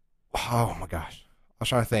my gosh, I was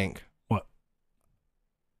trying to think. What?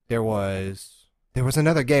 There was There was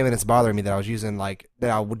another game, and it's bothering me that I was using that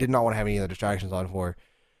I did not want to have any other distractions on for.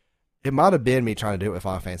 It might have been me trying to do it with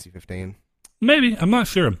Final Fantasy 15. Maybe. I'm not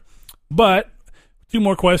sure. But 2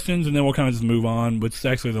 more questions, and then we'll kind of just move on, which is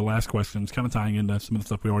actually the last question. It's kind of tying into some of the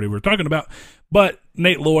stuff we already were talking about. But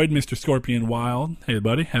Nate Lloyd, Mr. Scorpion Wild. Hey,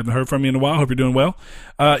 buddy. Haven't heard from you in a while. Hope you're doing well.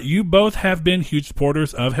 You both have been huge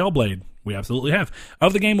supporters of Hellblade. We absolutely have.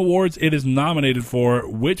 Of the Game Awards it is nominated for,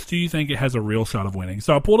 which do you think it has a real shot of winning?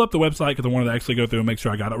 So I pulled up the website because I wanted to actually go through and make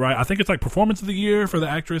sure I got it right. I think it's like Performance of the Year for the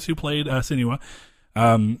actress who played Senua.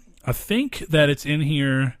 I think that it's in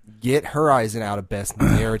here. Get Horizon out of Best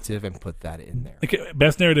Narrative and put that in there. Okay,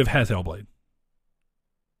 Best Narrative has Hellblade.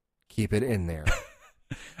 Keep it in there.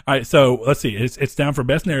 All right, so let's see. It's down for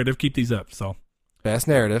Best Narrative. Keep these up. So Best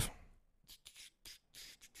Narrative.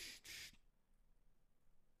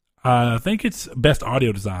 I think it's Best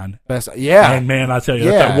Audio Design. Yeah. And man, I tell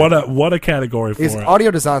you, Yeah. what a category for it.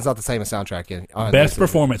 Audio design's not the same as soundtrack. Best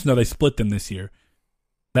Performance. No, they split them this year.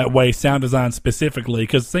 That way, sound design specifically,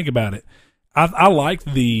 because think about it. I like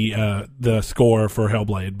the score for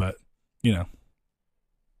Hellblade, but, you know.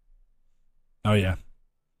 Oh, yeah.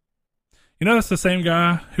 You know, that's the same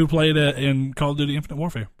guy who played in Call of Duty Infinite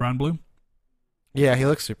Warfare, Brian Bloom. Yeah, he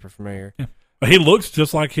looks super familiar. Yeah. He looks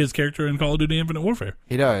just like his character in Call of Duty Infinite Warfare.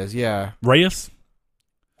 He does, yeah. Reyes?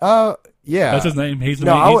 Yeah. That's his name. He's the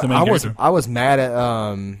No, main character. I was mad at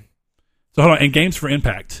So hold on, and Games for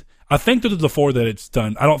Impact. I think that the 4 that it's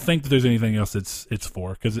done. I don't think that there's anything else it's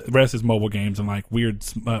for, because the rest is mobile games and like weird.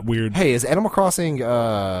 Hey, is Animal Crossing?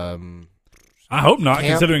 I hope not,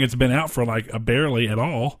 considering it's been out for like a barely at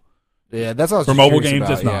all. Yeah, that's what I was for just mobile curious games.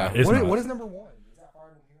 about, It's not. yeah. It's What not. is number 1? Is that Fire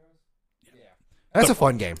Emblem Heroes? Yeah, that's a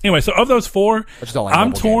fun game. Anyway, so of those 4, I just don't like I'm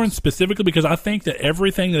mobile torn games. specifically because I think that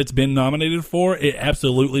everything that it's been nominated for, it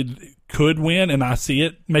absolutely could win, and I see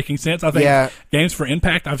it making sense. I think Games for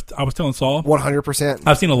Impact. I was telling Saul, 100%.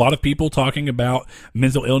 I've seen a lot of people talking about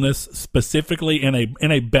mental illness specifically in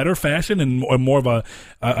a better fashion and more of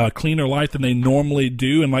a cleaner light than they normally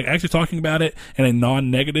do, and like actually talking about it in a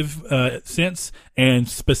non-negative sense, and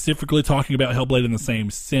specifically talking about Hellblade in the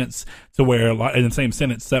same sense, to where in the same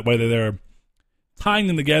sentence, that way they're tying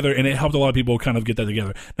them together, and it helped a lot of people kind of get that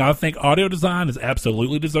together. Now, I think audio design is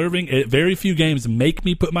absolutely deserving. Very few games make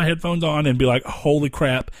me put my headphones on and be like, holy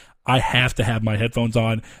crap, I have to have my headphones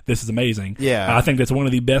on. This is amazing. Yeah. I think that's one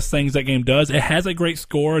of the best things that game does. It has a great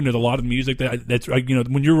score, and there's a lot of music that's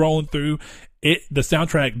when you're rolling through it, the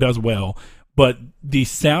soundtrack does well. But the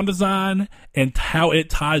sound design and how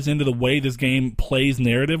it ties into the way this game plays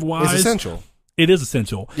narrative-wise It's essential. It is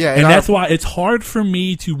essential. Yeah, and that's why it's hard for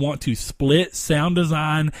me to want to split sound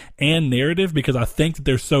design and narrative, because I think that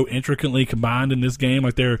they're so intricately combined in this game.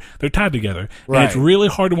 Like they're tied together. Right. And it's really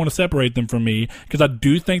hard to want to separate them from me, because I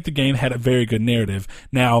do think the game had a very good narrative.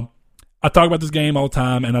 Now, I talk about this game all the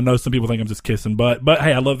time, and I know some people think I'm just kissing butt, but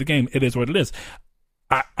hey, I love the game. It is what it is.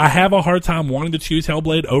 I have a hard time wanting to choose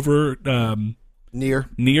Hellblade over Nier,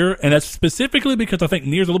 and that's specifically because I think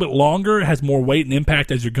Nier's a little bit longer, it has more weight and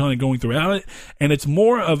impact as you're going throughout it, and it's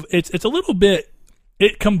more of it's a little bit,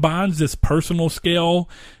 it combines this personal scale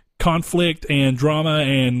conflict and drama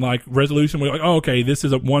and like resolution where you're like, oh, okay, this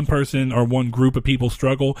is a one person or one group of people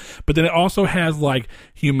struggle, but then it also has like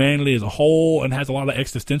humanity as a whole and has a lot of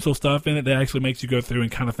existential stuff in it that actually makes you go through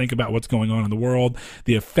and kind of think about what's going on in the world,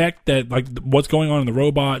 the effect that like what's going on in the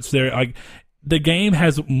robots. There, like the game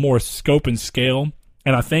has more scope and scale,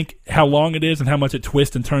 and I think how long it is and how much it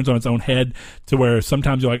twists and turns on its own head to where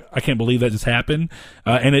sometimes you're like, I can't believe that just happened,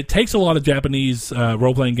 and it takes a lot of Japanese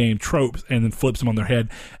role-playing game tropes and then flips them on their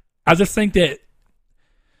head. I just think that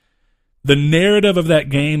the narrative of that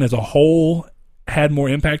game as a whole had more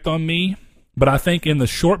impact on me, but I think in the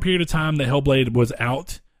short period of time that Hellblade was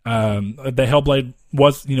out, the Hellblade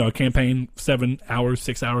was, a campaign, 7 hours,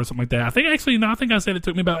 6 hours, something like that. I think I said it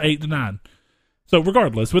took me about 8 to 9. So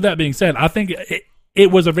regardless, with that being said, I think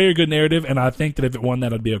it was a very good narrative, and I think that if it won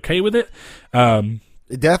that, I'd be okay with it.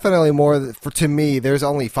 Definitely more to me. There's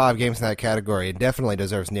only 5 games in that category. It definitely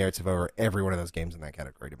deserves narrative over every one of those games in that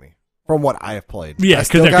category to me, from what I have played. Yeah,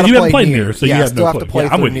 because you haven't played Nier, so you have no clue. To play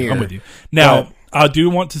I'm with Nier. you. I'm with you. Now, I do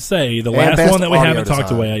want to say the last one that we haven't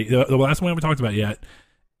talked about, the last one we haven't talked about yet,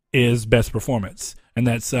 is Best Performance, and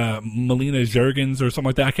that's Melina Juergens or something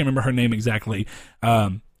like that. I can't remember her name exactly.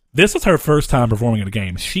 This was her first time performing in a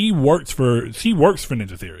game. She works for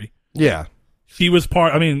Ninja Theory. Yeah. She was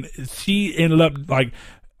she ended up, like,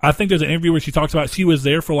 I think there's an interview where she talks about she was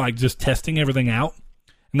there for, like, just testing everything out,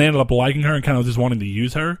 and they ended up liking her and kind of just wanting to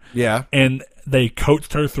use her. Yeah. And they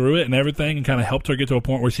coached her through it and everything and kind of helped her get to a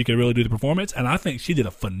point where she could really do the performance, and I think she did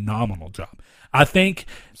a phenomenal job. I think...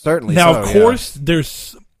 Certainly now, so, of course,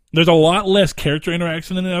 there's... there's a lot less character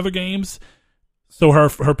interaction than in other games. So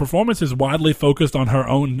her performance is widely focused on her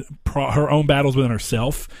own battles within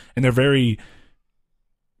herself, and they're very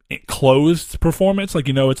closed performance. Like,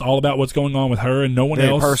 it's all about what's going on with her and no one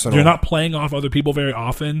very else. Personal. You're not playing off other people very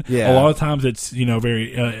often. Yeah. A lot of times it's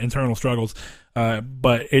very internal struggles,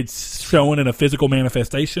 but it's shown in a physical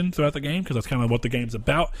manifestation throughout the game because that's kind of what the game's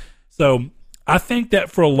about. So I think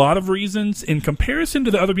that for a lot of reasons, in comparison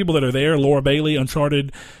to the other people that are there, Laura Bailey,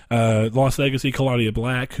 Uncharted, Lost Legacy, Claudia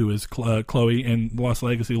Black, who is Chloe, and Lost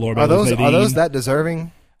Legacy, Laura Bailey. Are those that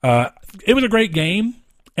deserving? It was a great game,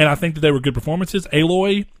 and I think that they were good performances.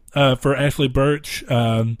 Aloy for Ashley Birch,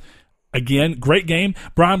 again, great game.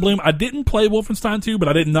 Brian Bloom, I didn't play Wolfenstein 2, but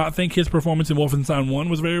I did not think his performance in Wolfenstein 1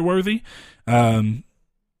 was very worthy.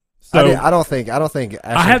 So I don't think. Actually,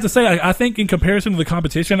 I have to say, I think in comparison to the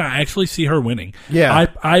competition, I actually see her winning. Yeah.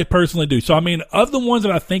 I personally do. So, I mean, of the ones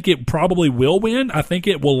that I think it probably will win, I think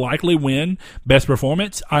it will likely win Best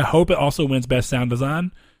Performance. I hope it also wins Best Sound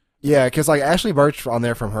Design. Yeah, because like Ashley Birch on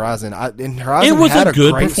there from Horizon, Horizon it was had a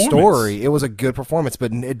good great performance. story. It was a good performance,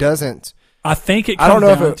 but it doesn't. I think it comes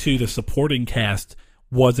down to the supporting cast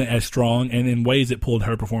wasn't as strong, and in ways it pulled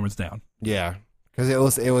her performance down. Yeah.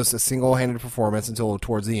 Because it was a single-handed performance until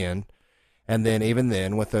towards the end, and then even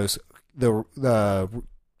then with those the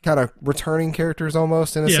kind of returning characters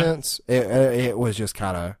almost in a sense, it was just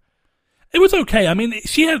kind of. It was okay. I mean,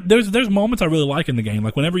 there's moments I really like in the game.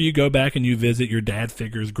 Like whenever you go back and you visit your dad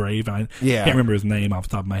figure's grave, I can't remember his name off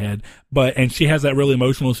the top of my head, and she has that really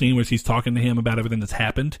emotional scene where she's talking to him about everything that's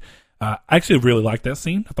happened. I actually really liked that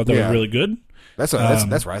scene. I thought that was really good. That's right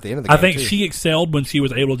at the end of the game. I think too. she excelled when she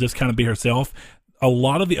was able to just kind of be herself. A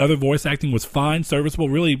lot of the other voice acting was fine, serviceable.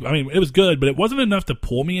 Really, I mean, it was good, but it wasn't enough to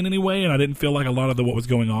pull me in any way, and I didn't feel like a lot of what was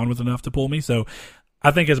going on was enough to pull me. So I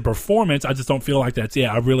think as a performance, I just don't feel like that's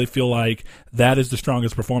I really feel like that is the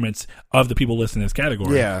strongest performance of the people listed in this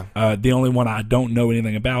category. Yeah. The only one I don't know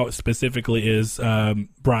anything about specifically is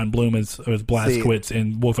Brian Bloom as Blazkowicz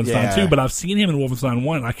in Wolfenstein 2, but I've seen him in Wolfenstein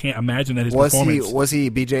 1, and I can't imagine that his performance... Was he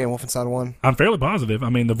BJ in Wolfenstein 1? I'm fairly positive. I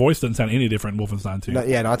mean, the voice doesn't sound any different in Wolfenstein 2.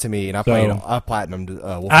 No, not to me, and I platinumed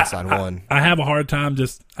Wolfenstein 1. I have a hard time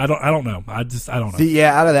I don't know. I don't know.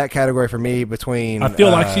 Out of that category for me, between... I feel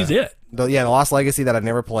like she's it. The Lost Legacy that I've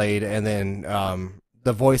never played, and then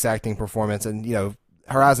the voice acting performance, and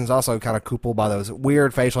Horizon's also kind of coupled by those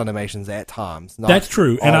weird facial animations at times. That's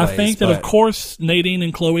true, and I think that of course Nadine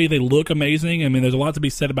and Chloe, they look amazing. I mean, there's a lot to be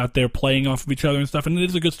said about their playing off of each other and stuff, and it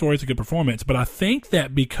is a good story, it's a good performance. But I think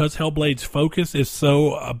that because Hellblade's focus is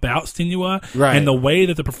so about Senua, and the way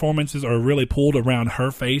that the performances are really pulled around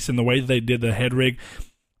her face, and the way that they did the head rig.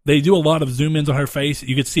 They do a lot of zoom ins on her face.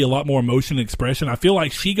 You could see a lot more emotion and expression. I feel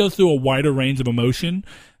like she goes through a wider range of emotion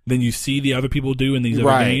than you see the other people do in these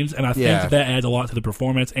other games. And I think that adds a lot to the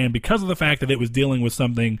performance. And because of the fact that it was dealing with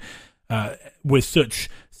something with such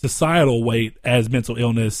societal weight as mental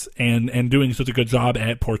illness and doing such a good job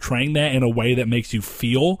at portraying that in a way that makes you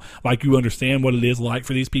feel like you understand what it is like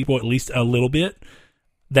for these people, at least a little bit,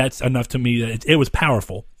 that's enough to me that it was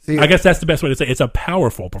powerful. See, I guess that's the best way to say it. It's a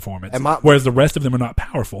powerful performance, whereas the rest of them are not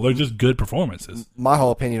powerful. They're just good performances. My whole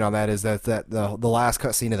opinion on that is that the last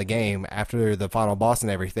cutscene of the game, after the final boss and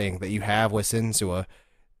everything that you have with Sensua,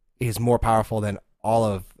 is more powerful than all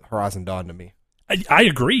of Horizon Dawn to me. I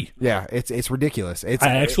agree. Yeah, it's ridiculous. I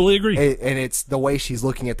actually agree. And it's the way she's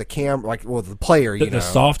looking at the camera, the player, the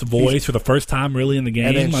soft voice for the first time really in the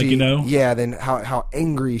game, Yeah, then how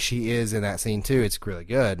angry she is in that scene too. It's really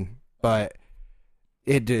good, but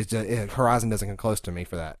Horizon doesn't come close to me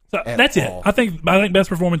for that. So that's all. It. I think best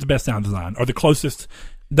performance and best sound design are the closest.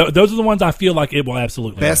 Those are the ones I feel like it will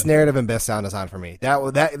absolutely best win. Narrative and best sound design for me.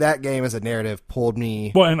 That game as a narrative pulled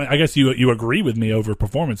me. Well, and I guess you agree with me over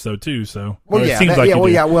performance though too. So well, it seems like you do.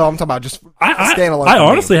 Well, I'm talking about just standalone. I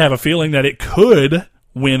honestly have a feeling that it could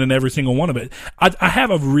win in every single one of it. I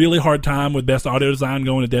have a really hard time with best audio design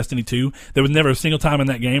going to Destiny 2. There was never a single time in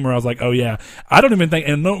that game where I was like, oh yeah. I don't even think,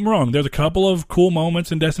 and no, I'm wrong, there's a couple of cool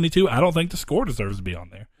moments in Destiny 2. I don't think the score deserves to be on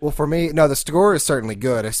there. Well, for me, no, the score is certainly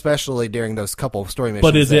good, especially during those couple of story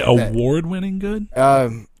missions. But is it award-winning good?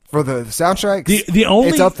 For the soundtrack,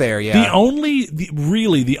 it's up there, yeah.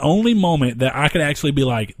 The only moment that I could actually be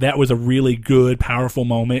like, that was a really good, powerful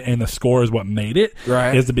moment, and the score is what made it,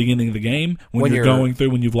 is the beginning of the game, when you're going through,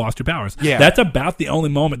 when you've lost your powers. Yeah. That's about the only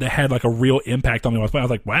moment that had like a real impact on me. I was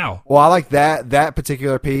like, wow. Well, I like that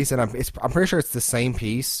particular piece, and I'm pretty sure it's the same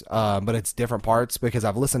piece, but it's different parts, because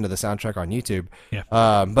I've listened to the soundtrack on YouTube. Yeah.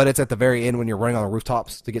 But it's at the very end when you're running on the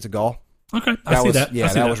rooftops to get to Gaul. Okay, I see that.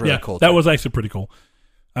 Yeah, that was really cool. That was actually pretty cool.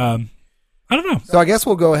 I don't know. So I guess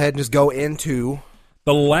we'll go ahead and just go into the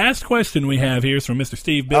The last question we have here is from Mr.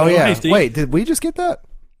 Steve Biddle. Oh yeah. Hey, Steve. Wait, did we just get that?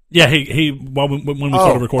 Yeah, when we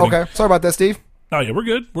started recording. Okay. Sorry about that, Steve. Oh yeah, we're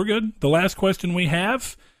good. We're good. The last question we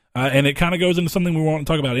have, and it kind of goes into something we want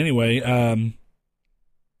to talk about anyway.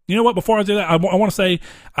 You know what? Before I do that, I want to say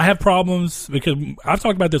I have problems because I've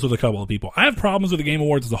talked about this with a couple of people. I have problems with the Game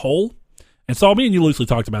Awards as a whole, and so me and you loosely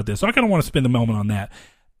talked about this. So I kind of want to spend a moment on that.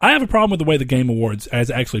 I have a problem with the way the Game Awards is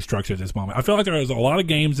actually structured at this moment. I feel like there is a lot of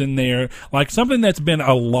games in there, like something that's been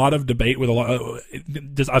a lot of debate with a lot.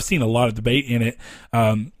 I've seen a lot of debate in it.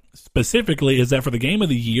 Specifically, is that for the Game of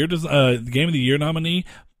the Year, the Game of the Year nominee,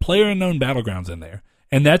 PlayerUnknown Battlegrounds in there,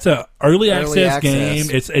 and that's a early access game.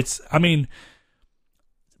 It's. I mean,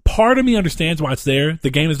 part of me understands why it's there. The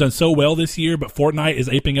game has done so well this year, but Fortnite is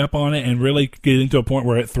aping up on it and really getting to a point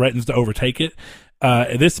where it threatens to overtake it.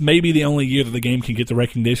 This may be the only year that the game can get the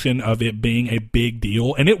recognition of it being a big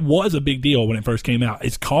deal. And it was a big deal when it first came out.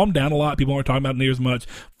 It's calmed down a lot. People aren't talking about it near as much.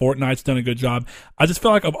 Fortnite's done a good job. I just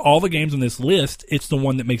feel like of all the games on this list, it's the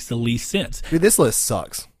one that makes the least sense. Dude, this list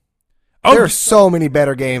sucks. There are so many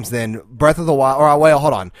better games than Breath of the Wild. Or, wait,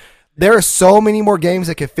 hold on. There are so many more games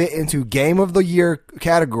that could fit into Game of the Year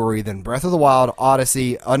category than Breath of the Wild,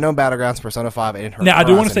 Odyssey, Unknown Battlegrounds, Persona 5, and Horizon. Now, I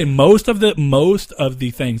do want to say most of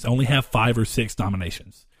the things only have 5 or 6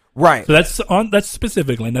 nominations. Right. So that's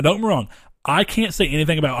specifically. Now, don't get me wrong. I can't say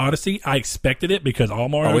anything about Odyssey. I expected it because all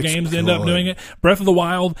Mario games end up doing it. Breath of the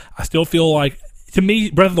Wild, I still feel like, to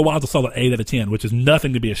me, Breath of the Wild is a solid 8 out of 10, which is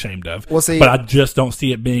nothing to be ashamed of. Well, see, but I just don't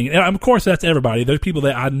see it being. And of course, that's everybody. There's people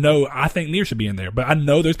that I know I think Nier should be in there, but I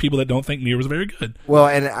know there's people that don't think Nier was very good. Well,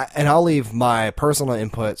 and I'll leave my personal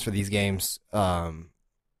inputs for these games kind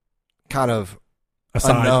of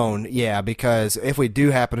Aside. unknown. Yeah, because if we do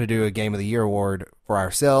happen to do a Game of the Year award for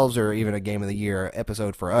ourselves, or even a Game of the Year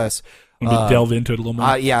episode for us, Maybe delve into it a little more.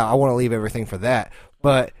 I want to leave everything for that.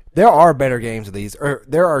 But there are better games of these, or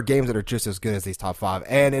there are games that are just as good as these top 5.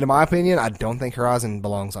 And in my opinion, I don't think Horizon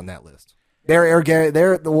belongs on that list.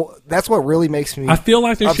 That's what really makes me. I feel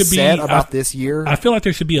like there should be about this year. I feel like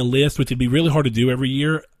there should be a list, which would be really hard to do every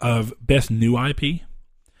year, of best new IP,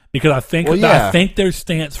 because I think there's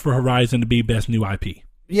stance for Horizon to be best new IP.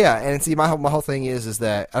 Yeah, and see, my whole thing is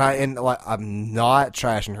that, I'm not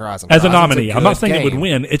trashing Horizon as a nominee. I'm not saying it would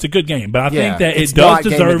win. It's a good game, but I think that it does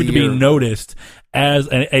deserve to be noticed as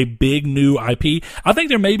a big new IP. I think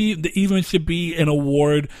there even should be an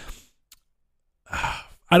award.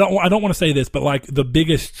 I don't want to say this, but like the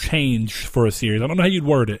biggest change for a series. I don't know how you'd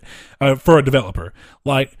word it for a developer.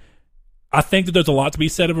 Like, I think that there's a lot to be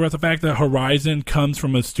said about the fact that Horizon comes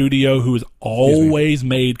from a studio who has always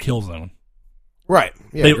made Killzone. Right.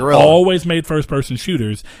 Yeah, They've Guerrilla. always made first-person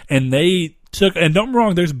shooters, and they took. And don't get me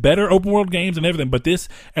wrong, there's better open-world games and everything, but this,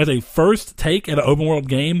 as a first take at an open-world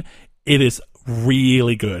game, it is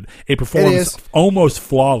really good. It performs almost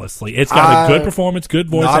flawlessly. It's got a good performance, good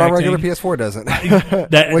voice acting. Not on regular PS4 doesn't.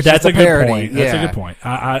 That's a good point. That's a good point.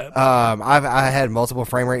 I had multiple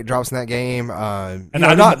frame rate drops in that game. And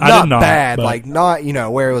not bad, but, like not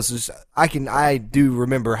where it was just. I do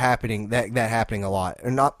remember that happening a lot,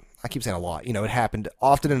 and not. I keep saying a lot. It happened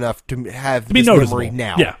often enough to have to be this noticeable. memory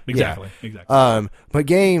now. Yeah, exactly. But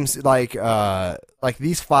games like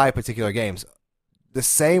these 5 particular games, the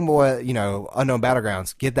same way, Unknown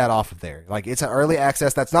Battlegrounds, get that off of there. Like, it's an early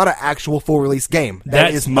access. That's not an actual full release game.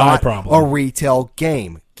 That is my not problem. a retail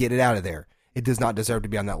game. Get it out of there. It does not deserve to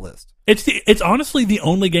be on that list. It's honestly the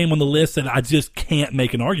only game on the list that I just can't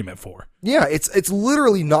make an argument for. Yeah, it's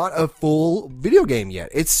literally not a full video game yet.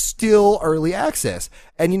 It's still early access.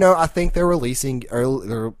 And, I think they're releasing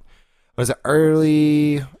early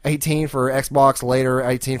 18 for Xbox, later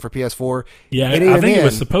 18 for PS4. Yeah, I think it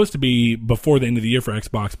was supposed to be before the end of the year for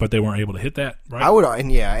Xbox, but they weren't able to hit that, right?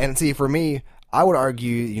 And see, for me, I would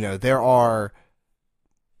argue, there are,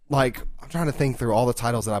 like, I'm trying to think through all the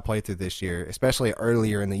titles that I played through this year, especially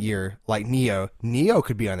earlier in the year, like Neo. Neo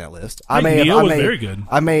could be on that list. Neo was very good.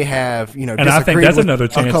 I may have, and I think that's another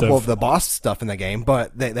chance a couple of the boss stuff in the game,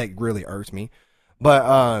 but that really irks me.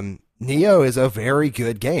 But Neo is a very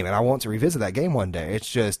good game, and I want to revisit that game one day. It's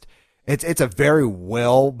just, it's a very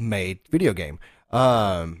well made video game.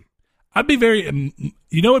 I'd be very,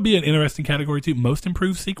 it'd be an interesting category too. Most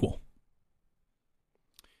improved sequel.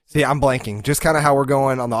 See, I'm blanking. Just kind of how we're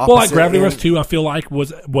going on the opposite. Well, like Gravity Rush 2, I feel like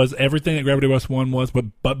was everything that Gravity Rush 1 was,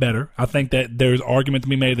 but better. I think that there's argument to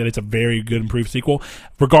be made that it's a very good improved sequel.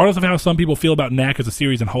 Regardless of how some people feel about Knack as a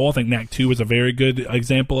series in whole, I think Knack 2 is a very good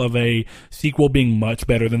example of a sequel being much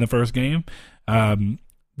better than the first game.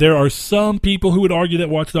 There are some people who would argue that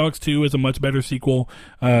Watch Dogs 2 is a much better sequel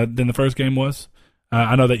than the first game was.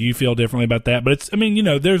 I know that you feel differently about that, but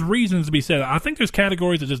there's reasons to be said. I think there's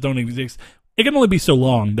categories that just don't exist. it can only be so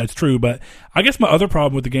long. That's true. But I guess my other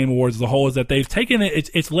problem with the Game Awards as a whole is that they've taken it.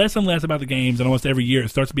 It's less and less about the games, and almost every year it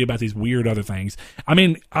starts to be about these weird other things. I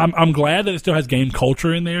mean, I'm glad that it still has game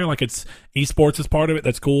culture in there. Like it's esports is part of it.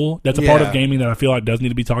 That's cool. That's a part of gaming that I feel like does need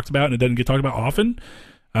to be talked about, and it doesn't get talked about often.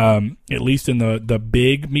 At least in the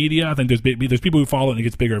big media. I think there's people who follow it and it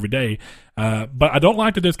gets bigger every day. But I don't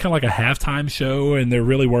like that there's kind of like a halftime show and they're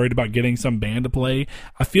really worried about getting some band to play.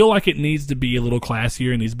 I feel like it needs to be a little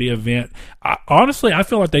classier. It needs to be an event. Honestly, I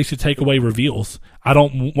feel like they should take away reveals.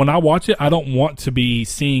 When I watch it, I don't want to be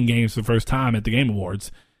seeing games for the first time at the Game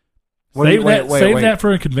Awards. Save that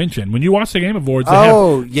for a convention. When you watch the Game Awards,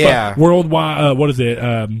 they have worldwide, what is it?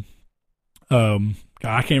 I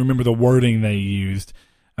can't remember the wording they used.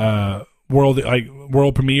 World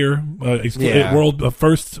premiere,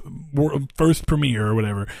 first premiere or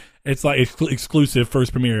whatever. It's like exclusive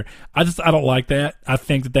first premiere. I don't like that. I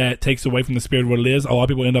think that takes away from the spirit of what it is. A lot of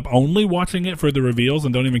people end up only watching it for the reveals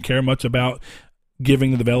and don't even care much about giving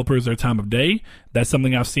the developers their time of day. That's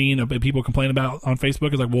something I've seen people complain about on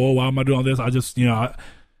Facebook. It's like, whoa, why am I doing all this? I just,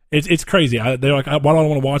 it's crazy. They're like, why do I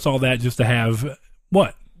want to watch all that just to have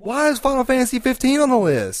what? Why is Final Fantasy 15 on the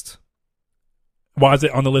list? Why is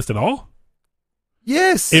it on the list at all?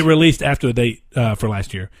 Yes, it released after the date for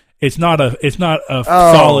last year. It's not a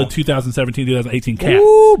solid 2017-2018 cap.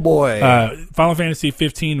 Oh boy! Final Fantasy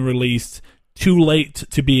 15 released too late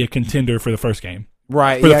to be a contender for the first game.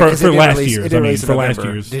 Right. For last year's. For last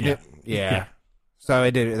year's. Did it? Yeah. So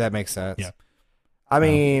it did. That makes sense. Yeah. I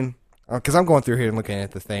mean, because I'm going through here and looking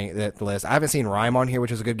at the list. I haven't seen Rime on here,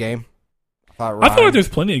 which is a good game. I feel like there's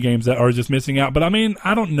plenty of games that are just missing out, but I mean,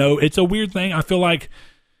 I don't know. It's a weird thing. I feel like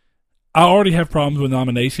I already have problems with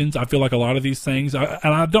nominations. I feel like a lot of these things, and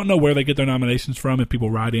I don't know where they get their nominations from. If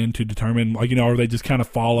people write in to determine, or they just kind of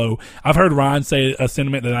follow. I've heard Ryan say a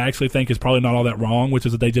sentiment that I actually think is probably not all that wrong, which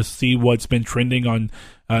is that they just see what's been trending on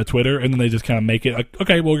Twitter, and then they just kind of make it like,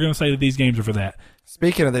 okay, well, we're going to say that these games are for that.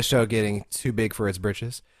 Speaking of this show getting too big for its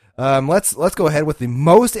britches. Let's go ahead with the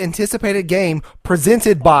most anticipated game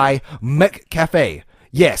presented by McCafe.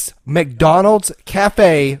 Yes, McDonald's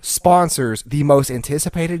Cafe sponsors the most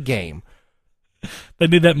anticipated game. They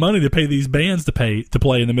need that money to pay these bands to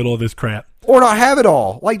play in the middle of this crap, or not have it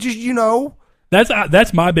all. Like, just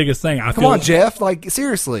that's my biggest thing. Come on, Jeff. Like,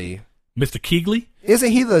 seriously, Mr. Keighley.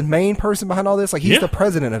 Isn't he the main person behind all this? Like, he's the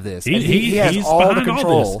president of this. He has he's all the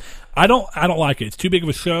control. All I don't like it. It's too big of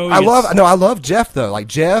a show. I love Jeff though. Like,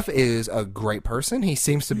 Jeff is a great person. He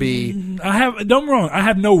seems to be. Don't get me wrong. I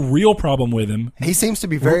have no real problem with him. He seems to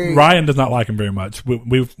be very. Ryan does not like him very much.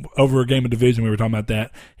 We've over a game of Division. We were talking about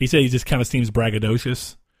that. He said he just kind of seems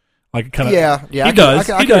braggadocious. Like kind of. Yeah. He does.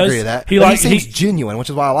 I can agree with that. He seems genuine,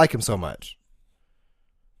 which is why I like him so much.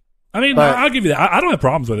 I mean, I'll give you that. I don't have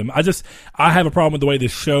problems with him. I have a problem with the way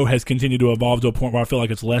this show has continued to evolve to a point where I feel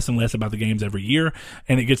like it's less and less about the games every year,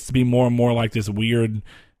 and it gets to be more and more like this weird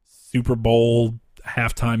Super Bowl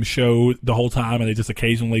halftime show the whole time, and they just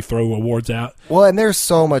occasionally throw awards out. Well, and there's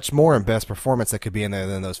so much more in best performance that could be in there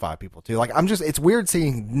than those 5 people too. Like, it's weird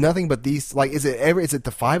seeing nothing but these. Like, is it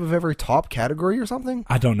the 5 of every top category or something?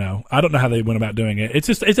 I don't know how they went about doing it.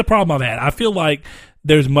 It's a problem I've had. I feel like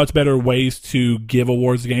there's much better ways to give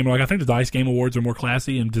awards to game. Like, I think the Dice Game Awards are more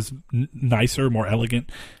classy and just nicer, more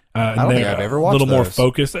elegant. I don't think I've ever watched a little more those.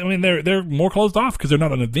 Focused. I mean, they're more closed off because they're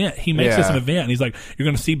not an event. He makes this an event, and he's like, you're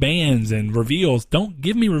going to see bands and reveals. Don't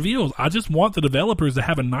give me reveals. I just want the developers to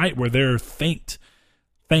have a night where they're thanked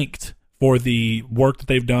for the work that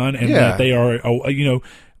they've done, and that they are,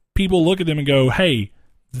 people look at them and go, hey,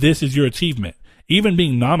 this is your achievement. Even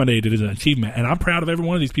being nominated is an achievement, and I'm proud of every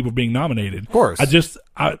one of these people being nominated. Of course.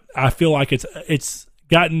 I feel like it's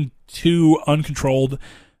gotten too uncontrolled,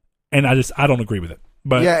 and I don't agree with it.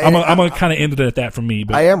 But I'm gonna kind of end it at that from me.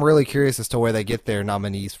 But I am really curious as to where they get their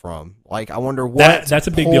nominees from. Like, I wonder what that's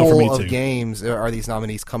a big deal for me too. Of games are these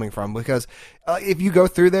nominees coming from? Because if you go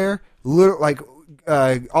through there,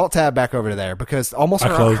 alt tab back over to there, because almost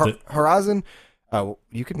Horizon.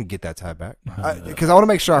 You can get that tab back because I want to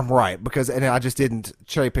make sure I'm right, and I just didn't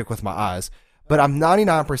cherry pick with my eyes. But I'm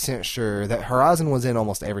 99% sure that Horizon was in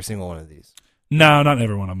almost every single one of these. No, not in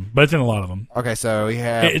every one of them, but it's in a lot of them. Okay, so we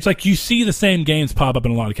have... It's like you see the same games pop up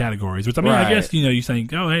in a lot of categories, which, I mean, I guess, you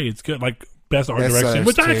think, oh, hey, it's good. Like, best art direction,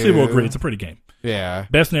 which I actually will agree. It's a pretty game. Yeah.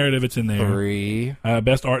 Best narrative, it's in there. 3.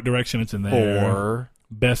 Best art direction, it's in there. 4.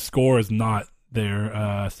 Best score is not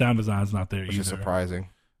there. Sound design's not there which either. Is surprising.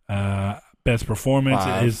 Best performance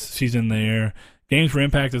 5. She's in there. Games for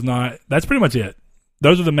Impact is not. That's pretty much it.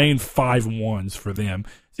 Those are the main 5 ones for them.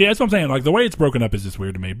 See, that's what I'm saying. Like, the way it's broken up is just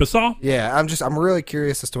weird to me. Basal? Yeah, I'm really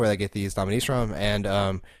curious as to where they get these nominees from,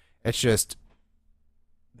 and it's just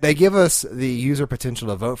They give us the user potential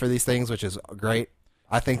to vote for these things, which is great.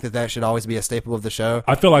 I think that should always be a staple of the show.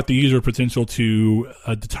 I feel like the user potential to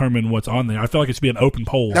determine what's on there. I feel like it should be an open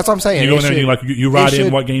poll. That's what I'm saying. You go in there and you write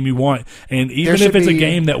in what game you want, and even if it's a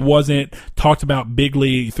game that wasn't talked about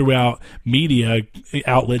bigly throughout media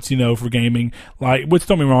outlets, for gaming, which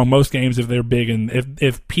don't get me wrong, most games, if they're big and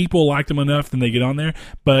if people like them enough, then they get on there.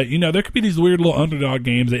 But there could be these weird little underdog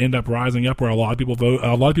games that end up rising up where a lot of people vote.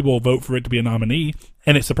 A lot of people vote for it to be a nominee,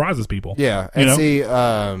 and it surprises people. Yeah, and see,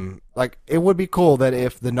 it would be cool that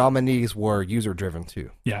if the nominees were user driven too.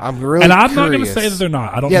 Yeah, I'm really and I'm curious. not going to say that they're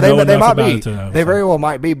not. I don't. Yeah, know they might about be. It to know, they very well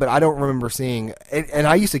might be, but I don't remember seeing. And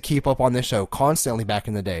I used to keep up on this show constantly back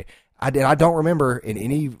in the day. I don't remember in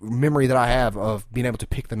any memory that I have of being able to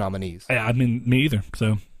pick the nominees. Yeah, I mean, me either.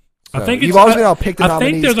 So I think you've always been able to pick the nominees.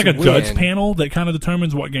 I think there's like a win. judge panel that kind of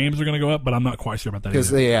determines what games are going to go up, but I'm not quite sure about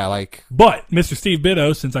that. But Mr. Steve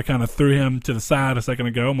Bitto, since I kind of threw him to the side a second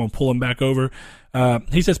ago, I'm going to pull him back over.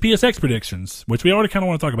 He says PSX predictions, which we already kind of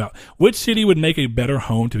want to talk about. Which city would make a better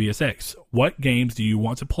home to PSX? What games do you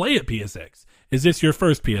want to play at PSX? Is this your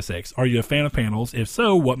first PSX? Are you a fan of panels? If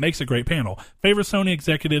so, what makes a great panel? Favorite Sony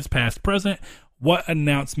executives, past, present? What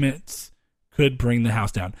announcements could bring the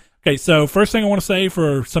house down? Okay, so first thing I want to say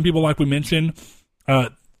for some people, like we mentioned,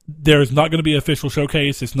 there's not going to be an official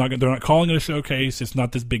showcase. They're not calling it a showcase. It's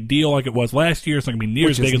not this big deal like it was last year. It's not going to be near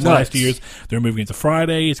as big as last year's. They're moving it to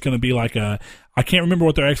Friday. It's going to be like I can't remember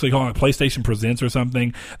what they're actually calling it, PlayStation Presents or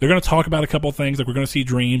something. They're going to talk about a couple of things. Like we're going to see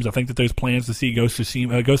Dreams. I think that there's plans to see Ghost of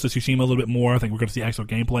Tsushima a little bit more. I think we're going to see actual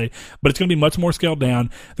gameplay, but it's going to be much more scaled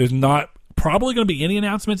down. There's not probably going to be any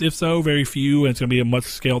announcements. If so, very few, and it's going to be a much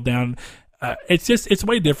scaled down. It's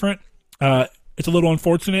way different. It's a little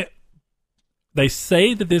unfortunate. They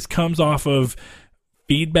say that this comes off of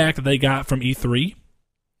feedback that they got from E3.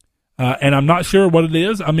 And I'm not sure what it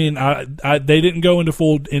is. I mean, they didn't go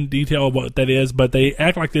into in detail of what that is, but they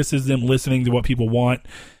act like this is them listening to what people want.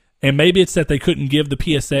 And maybe it's that they couldn't give the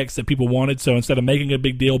PSX that people wanted, so instead of making a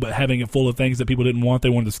big deal but having it full of things that people didn't want, they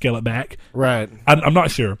wanted to scale it back. Right. I'm not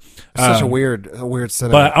sure. It's such a weird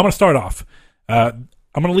setup. But I'm going to start off.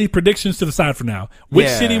 I'm going to leave predictions to the side for now. Which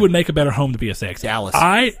city would make a better home to PSX? Dallas.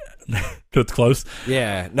 It's close.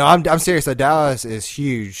 Yeah. No, I'm serious. Dallas is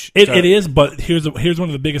huge. It is, but here's one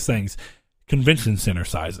of the biggest things. Convention center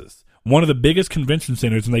sizes. One of the biggest convention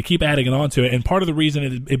centers, and they keep adding it onto it. And part of the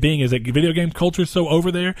reason it being is that video game culture is so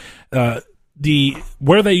over there.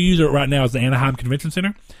 Where they use it right now is the Anaheim Convention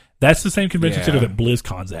Center. That's the same convention center that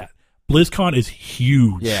BlizzCon's at. BlizzCon is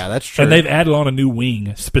huge. Yeah, that's true. And they've added on a new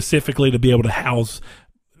wing specifically to be able to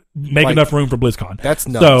make enough room for BlizzCon. That's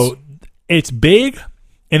nuts. So it's big,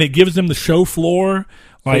 and it gives them the show floor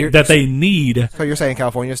that they need. So you're saying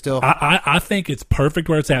California still? I think it's perfect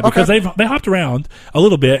where it's at because they hopped around a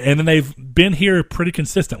little bit, and then they've been here pretty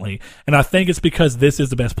consistently. And I think it's because this is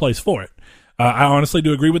the best place for it. I honestly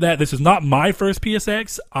do agree with that. This is not my first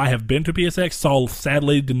PSX. I have been to PSX. Saul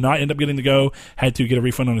sadly did not end up getting to go. Had to get a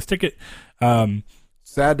refund on his ticket.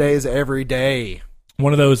 Sad days every day.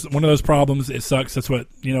 One of those problems. It sucks. That's what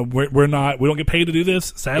we don't get paid to do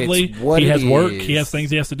this. Sadly, he has work. He has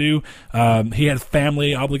things he has to do. He had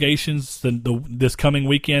family obligations this coming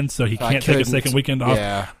weekend, so he can't take a second weekend off.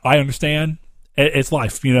 Yeah. I understand. It's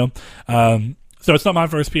life, So it's not my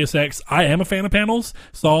first PSX. I am a fan of panels.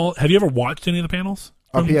 Saul, have you ever watched any of the panels?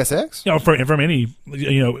 On PSX? From any,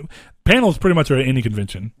 panels pretty much are at any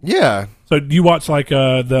convention. Yeah. So do you watch like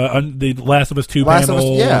the Last of Us 2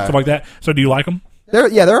 panel and stuff like that? So do you like them?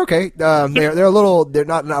 They're okay. They're a little, they're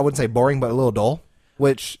not, I wouldn't say boring, but a little dull.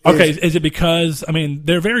 Is it because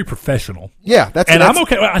they're very professional? Yeah, I'm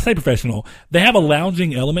okay. I say professional. They have a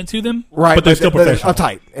lounging element to them, right? But they're still professional,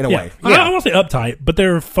 uptight in a way. Yeah. I don't want to say uptight, but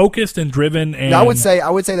they're focused and driven. And I would say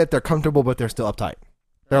that they're comfortable, but they're still uptight.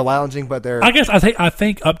 They're lounging, but they're. I guess I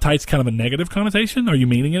think uptight's kind of a negative connotation. Are you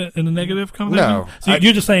meaning it in a negative connotation? No. So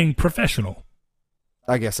you're just saying professional.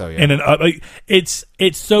 I guess so. Yeah. And then it's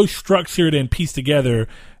so structured and pieced together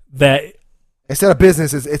that. Instead of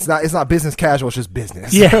business, it's not business casual. It's just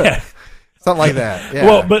business. Yeah, something like that. Yeah.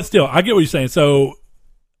 Well, but still, I get what you're saying. So,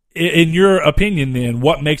 in your opinion, then,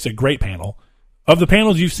 what makes a great panel? Of the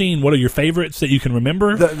panels you've seen, what are your favorites that you can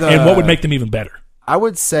remember, and what would make them even better? I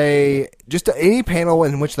would say just any panel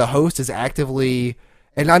in which the host is actively.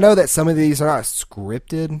 And I know that some of these are not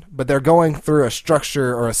scripted, but they're going through a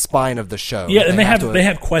structure or a spine of the show. Yeah, and they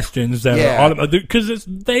have questions that are because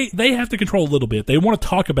they have to control a little bit. They want to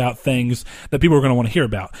talk about things that people are going to want to hear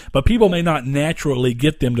about, but people may not naturally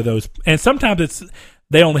get them to those. And sometimes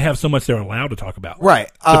they only have so much they're allowed to talk about,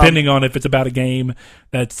 right? Depending on if it's about a game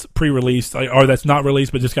that's pre-released or that's not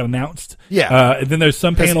released but just got announced. Yeah, and then there's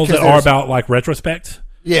some panels that are about like retrospect.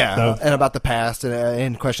 Yeah, So- and about the past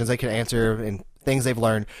and questions they can answer and things they've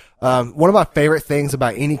learned. One of my favorite things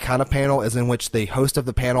about any kind of panel is in which the host of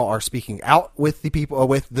the panel are speaking out with the people,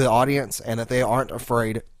 with the audience, and that they aren't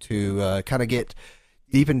afraid to kind of get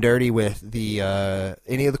deep and dirty with the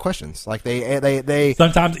any of the questions. Like they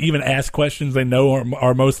Sometimes even ask questions they know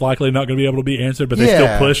are most likely not going to be able to be answered, but they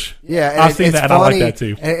still push. Yeah, and I've seen it's that, and I like funny, that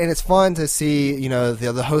too. And it's fun to see,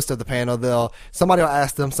 the host of the panel. Somebody will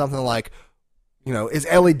ask them something like, is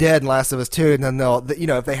Ellie dead in Last of Us 2? And then they'll,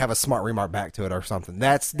 if they have a smart remark back to it or something.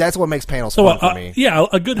 That's what makes panels fun for me. Yeah,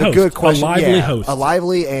 a good host, good question, a lively host, a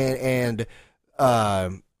lively and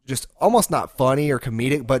just almost not funny or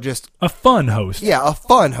comedic, but just a fun host. yeah, a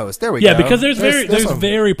fun host. There we go. Yeah, because there's some-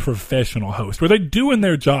 very professional hosts where they're doing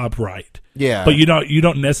their job right. Yeah. But you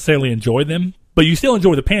don't necessarily enjoy them, but you still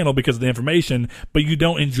enjoy the panel because of the information, but you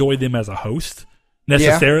don't enjoy them as a host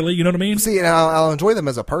necessarily. You know what I mean? See, and I'll enjoy them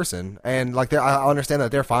as a person, and like I understand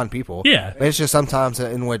that they're fine people. Yeah. It's just sometimes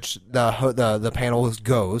in which the panel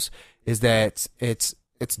goes is that it's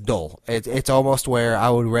dull. It's almost where I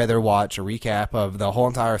would rather watch a recap of the whole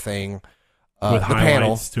entire thing, With the panel,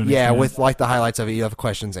 highlights to an yeah, extent. with like the highlights of it, you have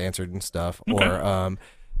questions answered and stuff, Okay.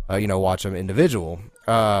 or watch them individual.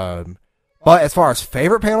 But as far as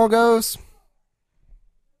favorite panel goes,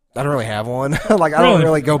 I don't really have one. Like I don't Really?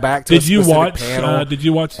 really go back to. Did a you specific watch? panel. Did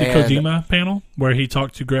you watch the and- Kojima panel where he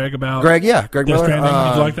talked to Greg about Greg Death Miller. Stranding?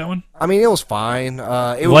 Did you like that one? I mean, it was fine.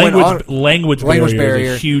 It went on, Language language barrier barrier.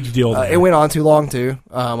 is a huge deal. There. it went on too long too.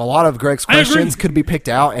 A lot of Greg's I agree. questions could be picked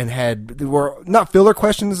out and were not filler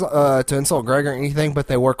questions to insult Greg or anything, but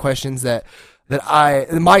they were questions that I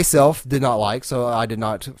myself did not like, so I did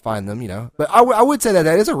not find them. But I would say that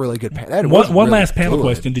is a really good panel. One last panel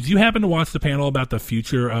question: did you happen to watch the panel about the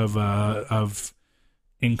future of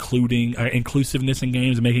including inclusiveness in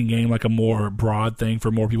games, making game like a more broad thing for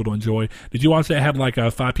more people to enjoy? Did you watch that? It had like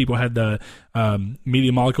 5 people, had the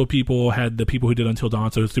Media Molecule people, had the people who did Until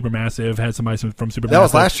Dawn, so Supermassive, had somebody from Supermassive. That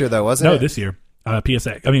was last year though, wasn't it? No, this year.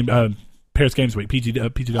 PSX. I mean, Paris Games Week.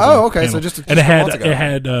 PGW. Oh, okay. panel. So just and it a had month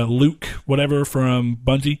ago. Luke whatever from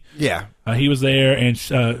Bungie. Yeah. He was there, and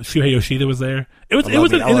Shuhei Yoshida was there. It was I an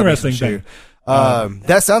love me some interesting Shu. thing.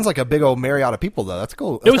 That sounds like a big old Marriott of people though. That's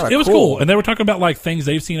cool. It was cool, and they were talking about like things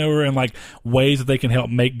they've seen over and like ways that they can help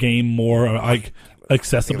make game more like Think of his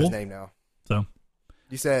accessible. name now. So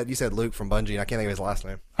You said Luke from Bungie, and I can't think of his last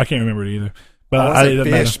name. I can't remember it either. But I it said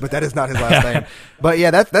doesn't Fish, matter. but that is not his last name. But yeah,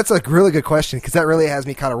 that's a really good question because that really has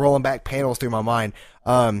me kind of rolling back panels through my mind.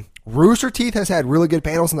 Rooster Teeth has had really good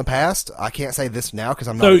panels in the past. I can't say this now because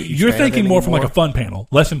I'm not. So a huge you're fan of thinking them more from like a anymore. fun panel,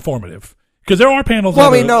 less informative. Because there are panels. Well,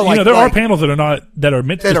 that I mean, no, there are like- panels that are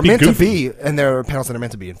meant to that just are be meant goofy. to be, and there are panels that are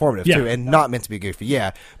meant to be informative Yeah. too, and not meant to be goofy.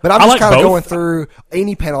 Yeah, but I'm I just like kind of both. going through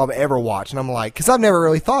any panel I've ever watched, and I'm like, because I've never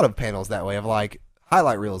really thought of panels that way of like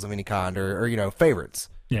highlight reels of any kind or favorites.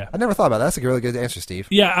 Yeah. I never thought about that. That's a really good answer, Steve.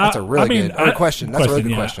 Yeah, that's a really good question. That's a really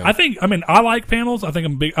good yeah. question. I mean, I like panels. I think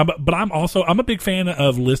I'm big, but I'm a big fan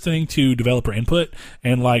of listening to developer input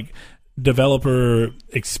and like developer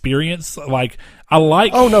experience. Like I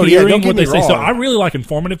like don't hearing get what me they say. So wrong. I really like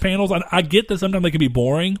informative panels. I get that sometimes they can be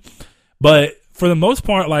boring, but for the most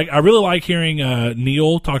part, like I really like hearing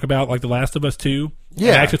Neil talk about like The Last of Us 2.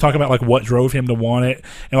 Yeah. And actually talk about like what drove him to want it.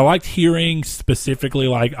 And I liked hearing specifically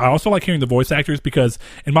like I also like hearing the voice actors because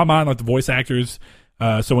in my mind like the voice actors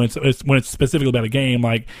so when it's specifically about a game,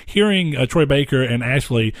 like hearing Troy Baker and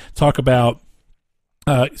Ashley talk about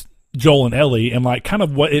Joel and Ellie and like kind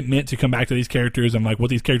of what it meant to come back to these characters and like what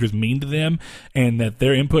these characters mean to them and that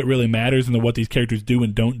their input really matters and what these characters do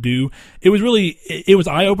and don't do. It was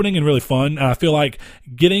eye-opening and really fun. I feel like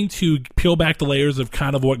getting to peel back the layers of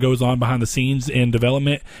kind of what goes on behind the scenes in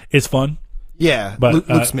development is fun. Yeah, But,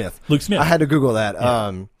 Luke Smith. Luke Smith. I had to Google that.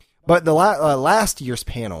 But the last year's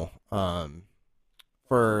panel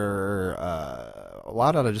for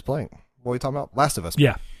why did I just blank? What are we talking about? Last of Us.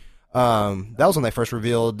 Yeah. That was when they first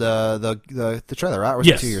revealed the trailer, right? Or was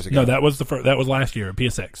Yes. it 2 years ago? No, that was that was last year at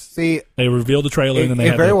PSX. See, They revealed the trailer and then they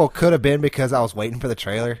it had very well could have been because I was waiting for the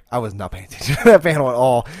trailer. I was not paying attention to that panel at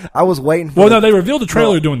all. I was waiting for Well, no, they revealed the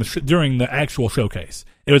trailer during the actual showcase.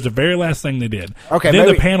 It was the very last thing they did. Okay, then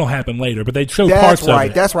maybe- the panel happened later, but they showed That's parts right.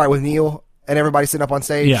 of it. That's right. With Neil and everybody sitting up on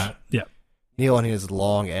stage. Yeah, yeah, Neil and his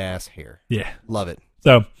long ass hair. yeah. Love it.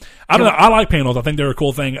 So I don't know. I like panels. I think they're a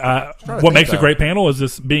cool thing. What think, makes a though. great panel is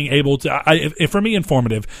just being able to. For me,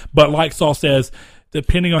 informative. But like Saul says,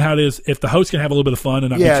 depending on how it is, if the host can have a little bit of fun and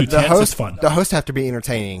not Yeah, be too the tense, it's host. fun. The hosts have to be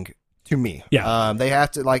entertaining to me. Yeah. They have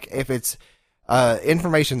to like if it's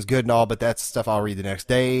information's good and all, but that's stuff I'll read the next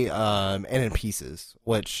day. And in pieces,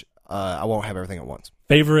 which I won't have everything at once.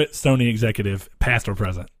 Favorite Sony executive, past or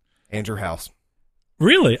present? Andrew House.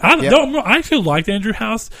 Really? I actually liked Andrew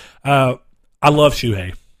House. I love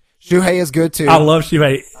Shuhei. Shuhei is good too. I love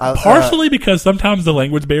Shuhei. Partially because sometimes the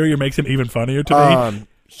language barrier makes him even funnier to me.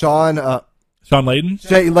 Sean Layden?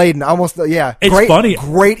 Jay Layden, almost, yeah. It's funny.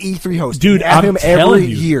 Great E3 host. Dude, have him every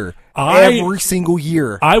you, year. Every single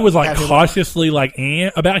year. I was like cautiously like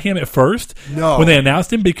about him at first. No. When they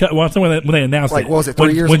announced him, because when they announced like, it. What was it,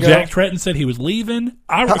 3 years when ago? When Jack Tretton said he was leaving.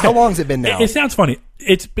 How long has it been now? It sounds funny.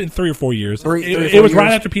 It's been 3 or 4 years. It was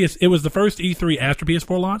right after PS. It was the first E3 after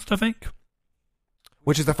PS4 launched, I think.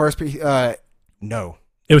 Which is the first? No.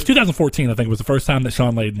 It was 2014. I think was the first time that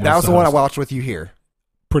Sean Layden. That was the one I watched with you here.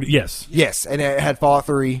 Yes, and it had Fallout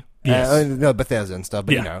 3. Yes. No, Bethesda and stuff.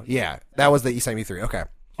 But that was the same E3. Okay.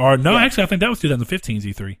 Or no, actually, I think that was 2015's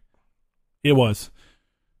E3. It was.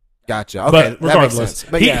 Gotcha. Okay, but regardless, that makes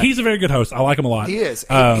sense. But he's a very good host. I like him a lot. He is.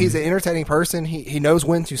 He's an entertaining person. He knows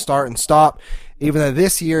when to start and stop. Even though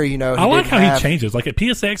this year, I like how he changes. Like at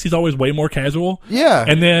PSX, he's always way more casual. Yeah.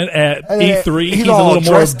 And then at E3, he's a all little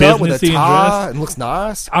more dressed up with a businessy tie and and looks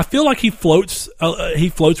nice. I feel like he floats. He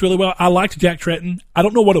floats really well. I liked Jack Tretton. I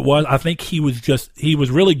don't know what it was. I think he was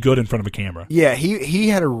really good in front of a camera. Yeah, he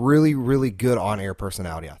had a really, really good on-air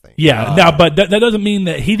personality, I think. Yeah. Now, but that doesn't mean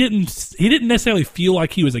that he didn't necessarily feel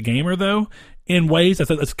like he was a gamer though. In ways, that's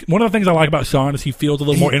one of the things I like about Sean is he feels a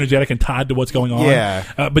little more energetic and tied to what's going on.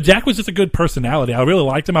 Yeah. But Jack was just a good personality. I really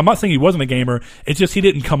liked him. I'm not saying he wasn't a gamer. It's just he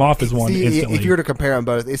didn't come off as one instantly. If you were to compare them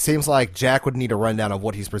both, it seems like Jack would need a rundown of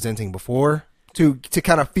what he's presenting before to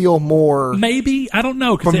kind of feel more. Maybe, I don't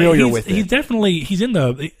know. Familiar with it. He's definitely he's in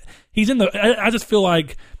the. I just feel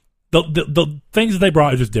like. The things that they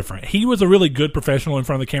brought are just different. He was a really good professional in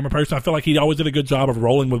front of the camera person. I feel like he always did a good job of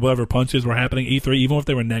rolling with whatever punches were happening at E3, even if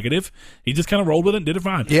they were negative. He just kind of rolled with it and did it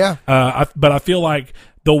fine. Yeah. But I feel like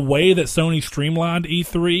the way that Sony streamlined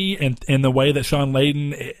E3 and the way that Sean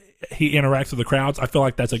Layden he interacts with the crowds, I feel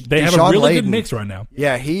like they have a really good mix right now.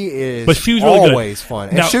 Yeah, he is. But Shu's really always good. Fun.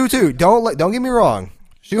 And now, Shu too. Don't get me wrong.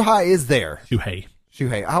 Shuhei is there. Shuhei.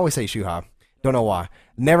 I always say Shuhei. Don't know why.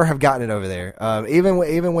 Never have gotten it over there. Even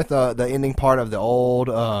with the ending part of the old.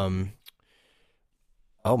 Oh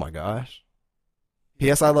my gosh.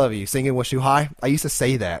 P.S. I love you. Singing with Shuhei. I used to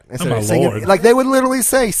say that instead of singing. Lord. Like they would literally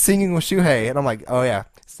say singing with Shuhei, and I'm like, oh yeah,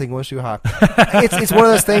 singing with Shuhei. it's one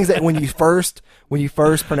of those things that when you first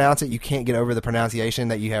pronounce it, you can't get over the pronunciation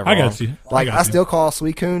that you have wrong. I got you. I still call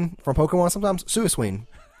Suicune from Pokemon sometimes Suicune.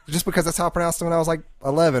 Just because that's how I pronounced it when I was like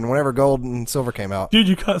 11, whenever Gold and Silver came out. Dude,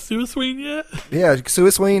 you caught Suicune yet? Yeah,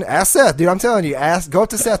 Suicune. Ask Seth, dude. I'm telling you. Go up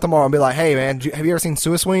to Seth tomorrow and be like, "Hey, man, have you ever seen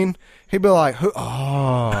Suicune?" He'd be like, "Who?"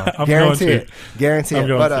 Oh, guarantee it.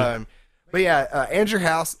 But yeah, Andrew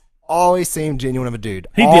House always seemed genuine of a dude.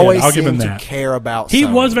 He always did. I'll give him seemed that. to care about. He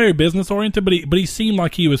Sony. was very business oriented, but he seemed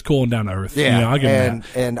like he was cool and down to earth. Yeah, I'll give him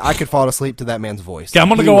that. And I could fall asleep to that man's voice. Yeah, I'm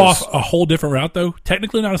going to go off a whole different route, though.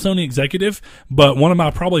 Technically not a Sony executive, but one of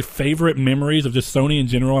my probably favorite memories of just Sony in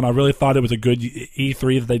general, and I really thought it was a good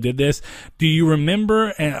E3 that they did this. Do you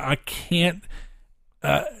remember, and I can't...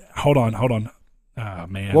 hold on. Oh,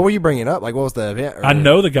 man. What were you bringing up? Like, what was the event? I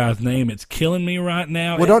know the guy's name. It's killing me right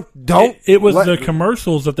now. Well, don't. It was the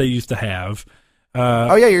commercials that they used to have.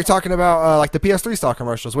 Oh yeah, you're talking about like the PS3 stock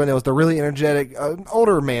commercials when it was the really energetic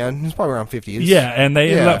older man. He's probably around 50s. Yeah, and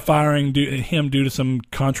they ended up firing him due to some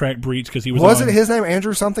contract breach because he was. Wasn't his name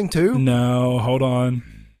Andrew something too? No, hold on.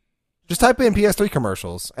 Just type in PS3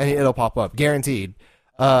 commercials and it'll pop up, guaranteed.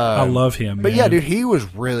 I love him. But man. yeah, dude, he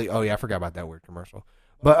was really. Oh yeah, I forgot about that weird commercial.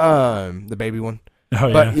 But the baby one. Oh,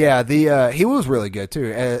 yeah. But yeah, he was really good too,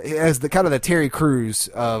 as the kind of the Terry Crews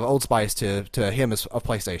of Old Spice to him as a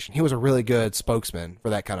PlayStation. He was a really good spokesman for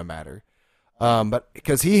that kind of matter. But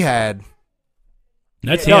because he had,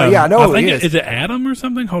 that's him. Yeah, I know. I think is it Adam or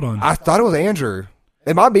something? Hold on. I thought it was Andrew.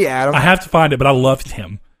 It might be Adam. I have to find it, but I loved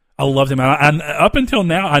him. And up until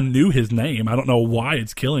now, I knew his name. I don't know why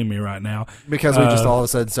it's killing me right now. Because we just all of a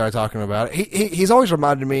sudden started talking about it. He's always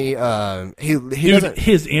reminded me.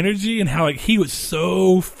 His energy and how he was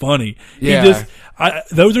so funny. Yeah.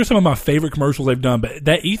 Those are some of my favorite commercials they've done. But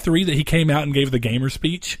that E3 that he came out and gave the gamer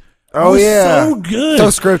speech. Oh was yeah, so good, so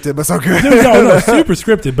scripted, but so good. no, super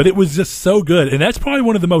scripted, but it was just so good, and that's probably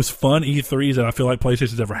one of the most fun E3s that I feel like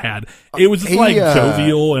PlayStation's ever had. It was just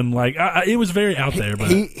jovial and it was very out there. But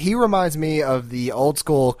he reminds me of the old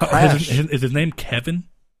school Crash. Is his name Kevin?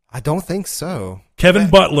 I don't think so. Kevin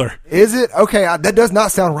Butler. Is it? Okay, that does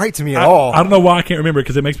not sound right to me at all. I don't know why I can't remember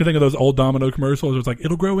because it makes me think of those old Domino commercials. It's like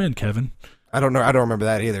it'll grow in, Kevin. I don't know. I don't remember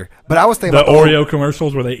that either. But I was thinking the about Oreo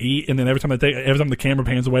commercials where they eat, and then every time the camera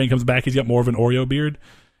pans away and comes back, he's got more of an Oreo beard.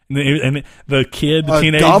 And the kid, the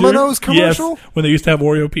teenager, Domino's commercial, yes, when they used to have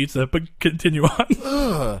Oreo pizza. But continue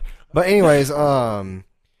on. But anyways,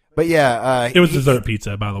 but yeah, It was dessert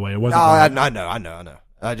pizza, by the way. It Oh, wasn't. I know.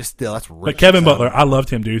 Just still, that's rich. But Kevin So- Butler, I loved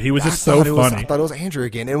him, dude. He was just so funny. I thought it was Andrew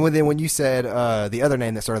again. And then when you said the other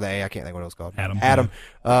name that started with the A, I can't think what it was called. Adam.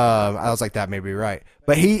 I was like, that may be right.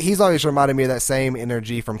 But he's always reminded me of that same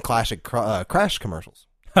energy from classic Crash commercials.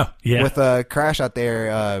 Huh, yeah. With Crash out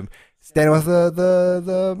there standing with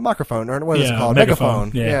the microphone, or what is it Yeah, called?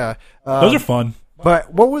 megaphone. Yeah. Those are fun.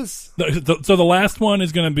 But what was... So the last one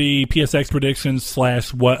is going to be PSX predictions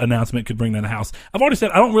 / what announcement could bring that house. I've already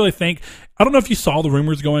said I don't know if you saw the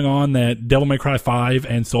rumors going on that Devil May Cry 5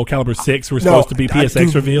 and Soul Calibur 6 were supposed to be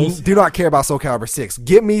PSX reveals. Do not care about Soul Calibur 6.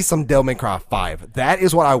 Give me some Devil May Cry 5. That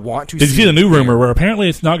is what I want to see. Did you see the new rumor where apparently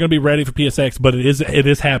it's not going to be ready for PSX, but it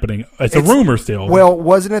is happening? It's a rumor still. Well,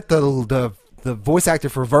 wasn't it the voice actor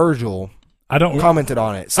for Virgil I don't commented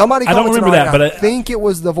on it? Somebody I don't commented remember on that, it. but I think it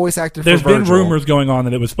was the voice actor for there's Virgil. been rumors going on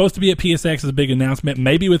that it was supposed to be at PSX as a big announcement.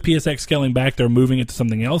 Maybe with PSX scaling back, they're moving it to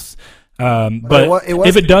something else. But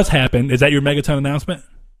if it does happen, is that your Megaton announcement?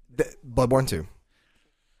 Bloodborne 2.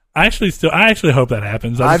 I actually hope that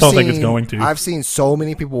happens. I just don't think it's going to. I've seen so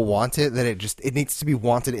many people want it that it needs to be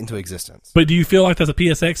wanted into existence. But do you feel like that's a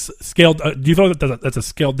PSX scaled? Do you feel like that's a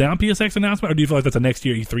scaled down PSX announcement, or do you feel like that's a next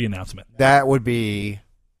year E3 announcement? That would be.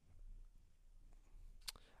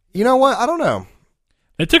 You know what? I don't know.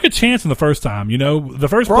 They took a chance in the first time. The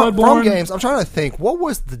first From Bloodborne games, I'm trying to think. What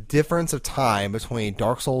was the difference of time between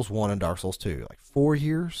Dark Souls 1 and Dark Souls 2? Like 4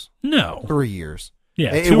 years? No, 3 years?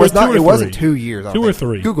 yeah, It wasn't 2 years. I don't 2 or think.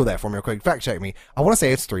 3. Google that for me real quick. Fact check me. I want to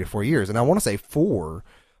say it's 3 to 4 years, and I want to say 4.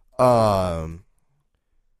 And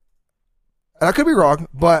I could be wrong,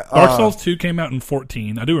 but Dark Souls 2 came out in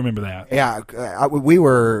 2014. I do remember that. Yeah, we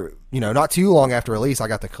were, not too long after release. I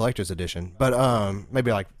got the collector's edition, but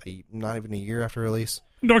maybe like not even a year after release.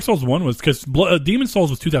 Dark Souls 1 was because Demon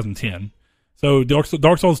Souls was 2010, so Dark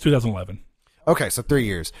Souls 2011. Okay, so 3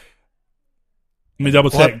 years. Let me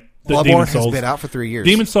double check. Bloodborne has been out for 3 years.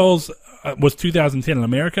 Demon Souls was 2010 in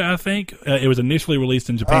America, I think. It was initially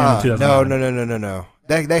released in Japan in 2009. No.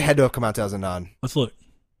 They had to have come out 2009 Let's look.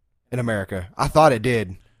 in America. I thought it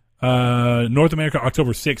did. North America,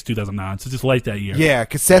 October 6, 2009. So just late that year. Yeah,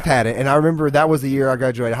 because Seth had it, and I remember that was the year I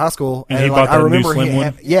graduated high school. And he bought I that remember new slim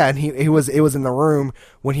one? and it was in the room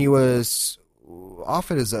when he was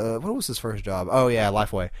off at his what was his first job? Oh yeah,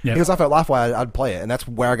 Lifeway. Yeah. He was off at Lifeway. I'd play it, and that's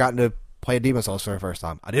where I got into play Demon Souls for the first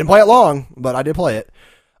time. I didn't play it long, but I did play it.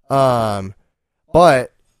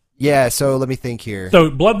 But yeah, so let me think here.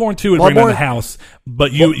 So Bloodborne 2 would bring down the house,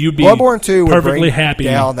 but you'd be Bloodborne 2 would perfectly bring happy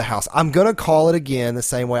down the house. I'm gonna call it again the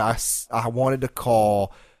same way I wanted to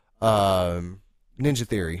call Ninja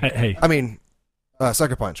Theory. Hey. I mean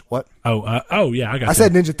Sucker Punch. What? Oh yeah, I got. I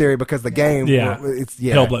said Ninja Theory because the game. Yeah. It's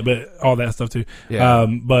Hellblade, but all that stuff too. Yeah.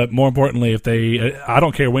 But more importantly, if they, I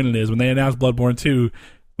don't care when it is, when they announce Bloodborne 2,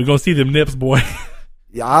 we're gonna see them nips, boy.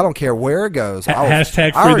 Yeah, I don't care where it goes.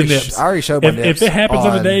 Hashtag free the nips. I already showed my nips. If it happens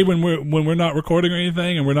on a day when we're not recording or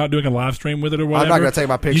anything, and we're not doing a live stream with it or whatever, I'm not going to take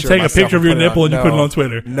my picture. You take a picture of your nipple and you put it on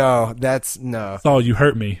Twitter. No, that's no. Oh, you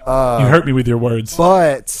hurt me. You hurt me with your words.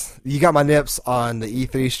 But you got my nips on the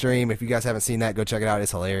E3 stream. If you guys haven't seen that, go check it out.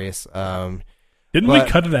 It's hilarious. Didn't we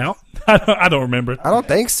cut it out? I don't remember. I don't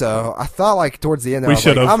think so. I thought like towards the end, We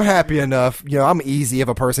should have. I'm happy enough. I'm easy of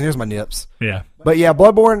a person. Here's my nips. Yeah. But yeah,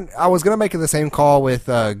 Bloodborne. I was gonna make the same call with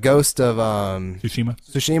Ghost of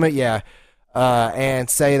Tsushima. Yeah, and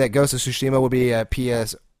say that Ghost of Tsushima would be at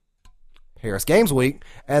Paris Games Week,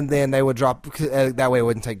 and then they would drop. That way, it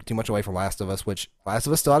wouldn't take too much away from Last of Us, which Last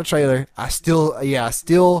of Us still had a trailer. I still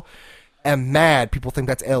am mad. People think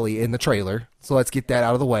that's Ellie in the trailer, so let's get that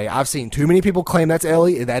out of the way. I've seen too many people claim that's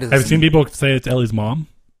Ellie. That is. Have you seen people say it's Ellie's mom?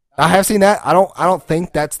 I have seen that. I don't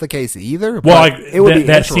think that's the case either. Well, but it would be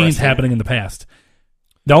that scene's happening in the past.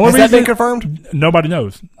 The only Has reason that been confirmed? Nobody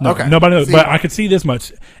knows. No, Okay. Nobody knows. See- But I could see this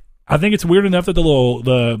much. I think it's weird enough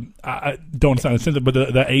that I don't sound offensive, but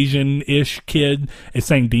the Asian-ish kid is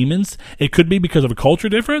saying demons. It could be because of a culture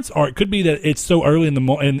difference, or it could be that it's so early in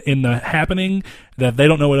the happening that they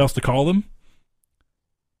don't know what else to call them.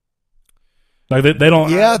 Like they don't,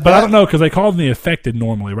 Yeah, but I don't know because they call them the affected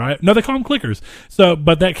normally, right? No, they call them clickers. So,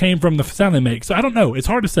 but that came from the sound they make. So I don't know. It's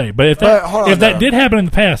hard to say. But if that did happen in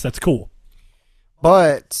the past, that's cool.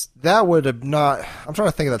 But that would have not. I'm trying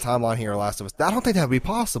to think of the timeline here. Last of Us. I don't think that would be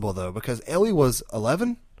possible though, because Ellie was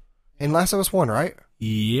 11 in Last of Us 1, right?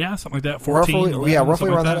 Yeah, something like that. 14. Roughly, 11, roughly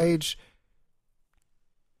something around like that age.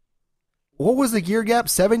 What was the year gap?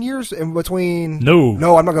 7 years in between? No,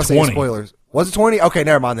 I'm not going to say 20. spoilers. Was it 20? Okay,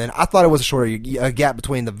 never mind then. I thought it was a shorter gap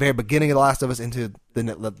between the very beginning of The Last of Us into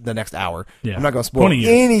the next hour. Yeah. I'm not going to spoil 20 years.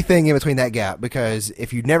 anything in between that gap because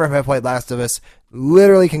if you never have played Last of Us,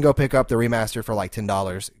 literally can go pick up the remaster for like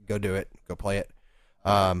 $10. Go do it. Go play it.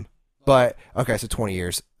 But okay, so 20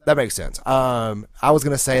 years. That makes sense. I was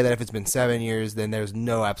going to say that if it's been 7 years, then there's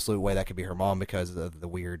no absolute way that could be her mom because of the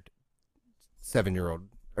weird 7-year-old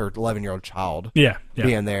or 11-year-old child Yeah.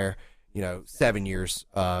 being there. 7 years.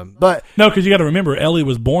 But No, because you got to remember, Ellie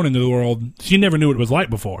was born into the world. She never knew what it was like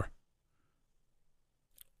before.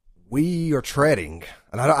 we are treading,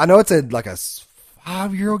 and I know it's like a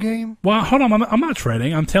 5-year-old game. Well, hold on. I'm not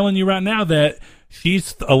treading. I'm telling you right now that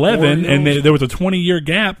she's 11, and there was a 20-year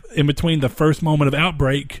gap in between the first moment of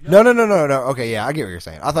Outbreak. No. Okay, yeah, I get what you're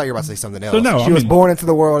saying. I thought you were about to say something else. So no, she was born into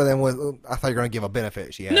the world, and then I thought you were going to give a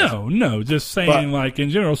benefit she has. No, just saying, like, in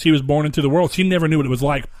general, she was born into the world. She never knew what it was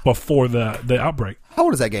like before the Outbreak. How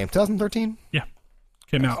old is that game? 2013? Yeah.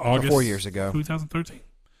 Came out August. 4 years ago. 2013.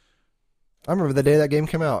 I remember the day that game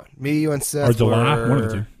came out. Me, you, and Seth. Or July, one of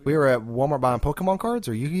the two. We were at Walmart buying Pokemon cards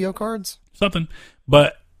or Yu-Gi-Oh cards. Something.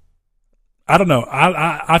 But I don't know.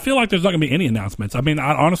 I feel like there's not going to be any announcements. I mean,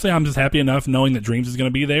 honestly, I'm just happy enough knowing that Dreams is going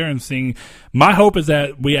to be there and seeing. My hope is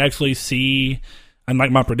that we actually see, and like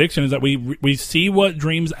my prediction is that we see what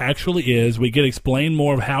Dreams actually is. We get explained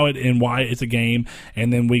more of how it and why it's a game,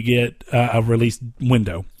 and then we get a release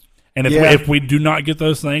window. And if we do not get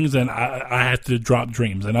those things, then I have to drop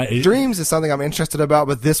Dreams. And Dreams is something I'm interested about,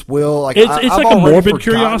 but this will it's like a morbid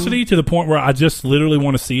curiosity to the point where I just literally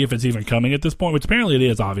want to see if it's even coming at this point, which apparently it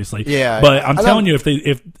is, obviously. Yeah, but I'm telling you,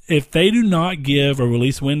 if they do not give a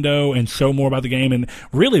release window and show more about the game, and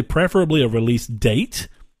really preferably a release date,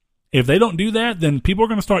 if they don't do that, then people are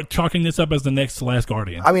going to start chalking this up as the next Last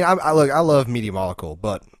Guardian. I mean, I love Media Molecule,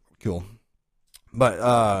 but cool, but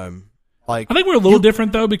like, I think we're a little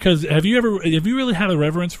different though, because have you really had a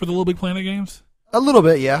reverence for the Little Big Planet games? a little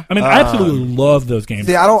bit, yeah. I mean, I absolutely love those games.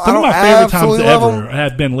 See, I don't Some of my favorite times absolutely love ever them.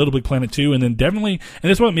 have been Little Big Planet 2, and then definitely, and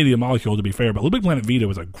this wasn't Media Molecule to be fair, but Little Big Planet Vita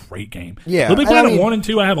was a great game. Yeah, Little Big and Planet I mean- 1 and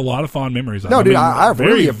 2, I have a lot of fond memories of. No, dude, mean, I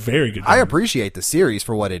very, really, very good. I games. appreciate the series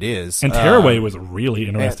for what it is. And Tearaway was a really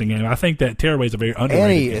interesting game. I think that Tearaway is a very underrated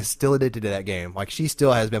Annie game. is still addicted to that game. Like, she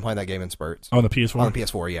still has been playing that game in spurts. On the PS4? On the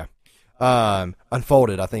PS4, yeah.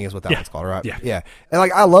 Unfolded, I think is what that one's called, right? Yeah. And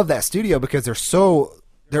like, I love that studio because they're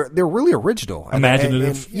really original,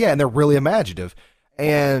 Imaginative. and they're really imaginative.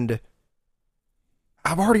 And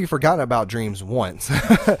I've already forgotten about Dreams once.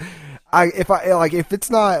 If it's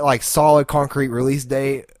not like solid concrete release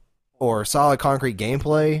date or solid concrete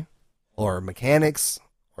gameplay or mechanics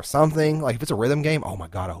or something, like if it's a rhythm game, oh my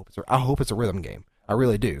god, I hope it's a rhythm game. I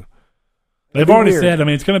really do. They've already said, I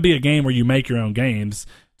mean, it's going to be a game where you make your own games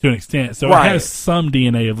to an extent, so Right. it has some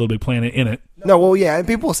DNA of Little Big Planet in it. No, well, yeah, and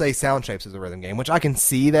people say Sound Shapes is a rhythm game, which I can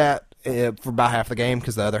see that for about half the game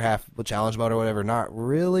because the other half with challenge mode or whatever, not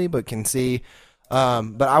really, but can see.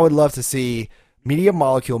 But I would love to see Media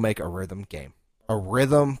Molecule make a rhythm game, a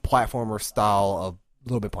rhythm platformer style of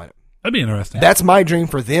Little Big Planet. That'd be interesting. That's my dream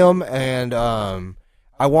for them, and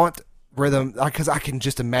I want rhythm because I can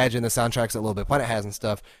just imagine the soundtracks that Little Big Planet has and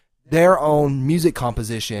stuff. Their own music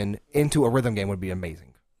composition into a rhythm game would be amazing.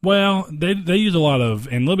 Well, they use a lot of,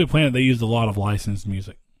 in Little Big Planet, they used a lot of licensed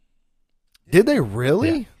music. Did they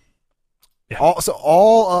really? Yeah.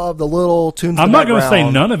 All of the little tunes. I'm in the not going to say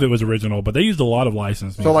background- none of it was original, but they used a lot of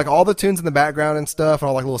licensed music. So like all the tunes in the background and stuff, and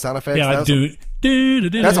all like little sound effects. yeah,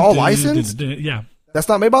 like That's all licensed? Yeah, That's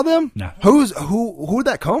not made by them. No. Who did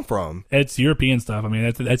that come from? it's European stuff. I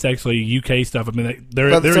mean, that's actually UK stuff. I mean, they're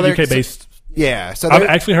So a UK based. Yeah, so I've they're-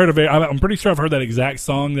 actually heard of it. I'm pretty sure I've heard that exact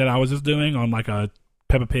song that I was just doing on like a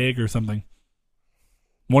Peppa Pig or something.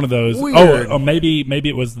 One of those. Weird. Oh, or maybe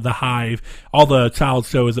it was The Hive. All the child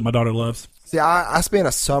shows that my daughter loves. see, I spent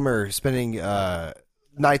a summer spending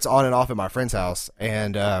nights on and off at my friend's house,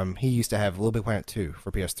 and he used to have Little Big Planet 2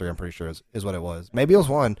 for PS3. I'm pretty sure is what it was. Maybe it was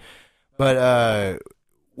 1, but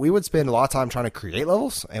we would spend a lot of time trying to create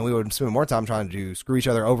levels, and we would spend more time trying to screw each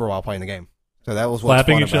other over while playing the game. So that was what's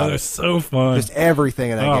Slapping fun each about other. it. So fun. Just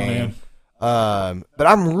everything in that Oh, game. But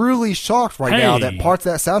I'm really shocked right now that parts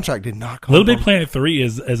of that soundtrack did not come Little Big from- Planet 3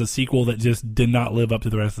 is a sequel that just did not live up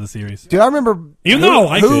to the rest of the series. Dude, I remember Even though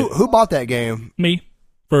I liked it. who bought that game. Me,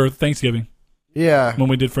 for Thanksgiving. Yeah. When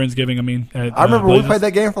we did Friendsgiving, I mean. At, I remember we Blazers. played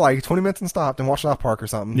that game for like 20 minutes and stopped and watched South Park or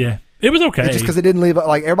something. Yeah. It was okay. It's just because it didn't leave,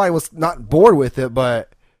 like, everybody was not bored with it,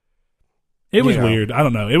 but It was you know, weird. I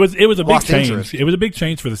don't know. It was a big lost change. interest. It was a big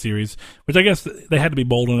change for the series, which I guess they had to be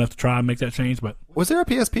bold enough to try and make that change, but was there a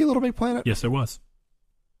PSP Little Big Planet? yes, there was.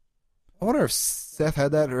 I wonder if Seth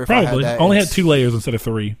had that or if I Probably. had that. Only had It's- 2 layers instead of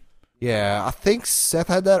 3. Yeah, I think Seth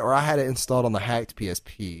had that, or I had it installed on the hacked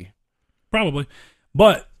PSP. Probably.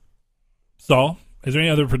 But, Saul, is there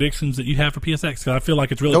any other predictions that you have for PSX? Because I feel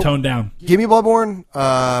like it's really toned down. Give me Bloodborne.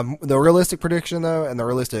 The realistic prediction, though, and the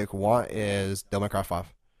realistic want is Devil May Cry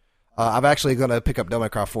 5. I'm actually going to pick up Devil May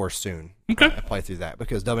Cry 4 soon. Okay. And play through that,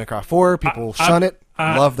 because Devil May Cry 4, people shun it,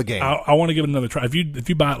 love the game. I want to give it another try. If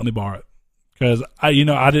you buy it, let me borrow it. Because I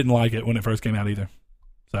didn't like it when it first came out either.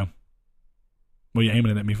 So, what are you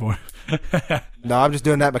aiming it at me for? No, I'm just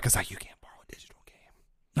doing that because you can't borrow a digital game.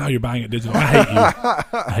 No, you're buying it digital. I hate you.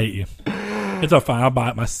 I hate you. It's all fine. I'll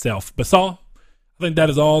buy it myself. But Saul, I think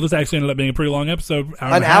that is all. This actually ended up being a pretty long episode.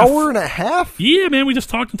 An hour and a half? Yeah, man. We just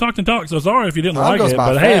talked and talked and talked. So sorry if you didn't like it.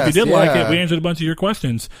 But hey, if you did like it, we answered a bunch of your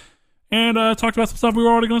questions. And talked about some stuff we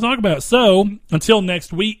were already going to talk about. So, until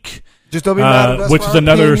next week. Just don't be mad at us which for is our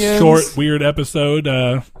another opinions. short, weird episode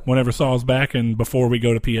whenever Saul's back and before we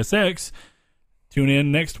go to PSX. Tune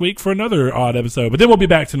in next week for another odd episode. But then we'll be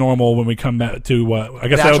back to normal when we come back to, I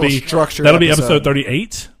guess that'll be episode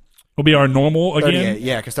 38. Will be our normal again.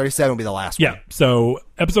 Yeah, because 37 will be the last one. Yeah, so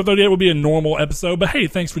episode 38 will be a normal episode. But hey,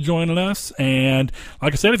 thanks for joining us. And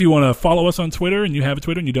like I said, if you want to follow us on Twitter and you have a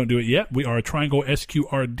Twitter and you don't do it yet, we are Triangle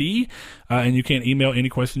SQRD. And you can email any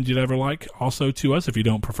questions you'd ever like also to us if you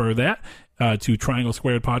don't prefer that. To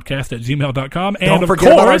trianglesquaredpodcast@gmail.com. And Don't of forget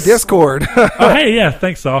course, about our Discord. oh, hey, yeah,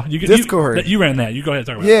 thanks, Saul. Discord. You ran that. You go ahead and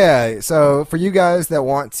talk about it. Yeah, so for you guys that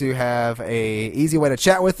want to have a easy way to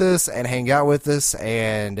chat with us and hang out with us,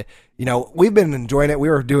 and we've been enjoying it. We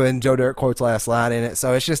were doing Joe Dirt quotes last night in it,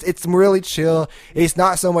 so it's really chill. It's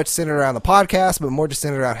not so much centered around the podcast, but more just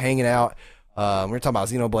centered around hanging out. We're talking about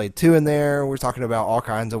Xenoblade 2 in there. We're talking about all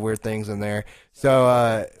kinds of weird things in there. So,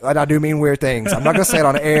 and I do mean weird things. I'm not going to say it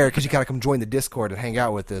on air because you got to come join the Discord and hang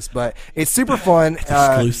out with us. But it's super fun. It's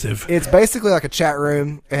exclusive. It's basically like a chat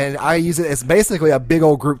room, and I use it as basically a big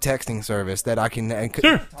old group texting service that I can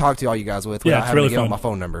talk to all you guys with without having to give out my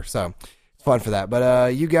phone number. So, it's fun for that.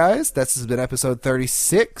 But you guys, this has been episode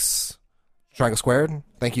 36. Triangle Squared.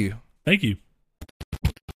 Thank you. Thank you.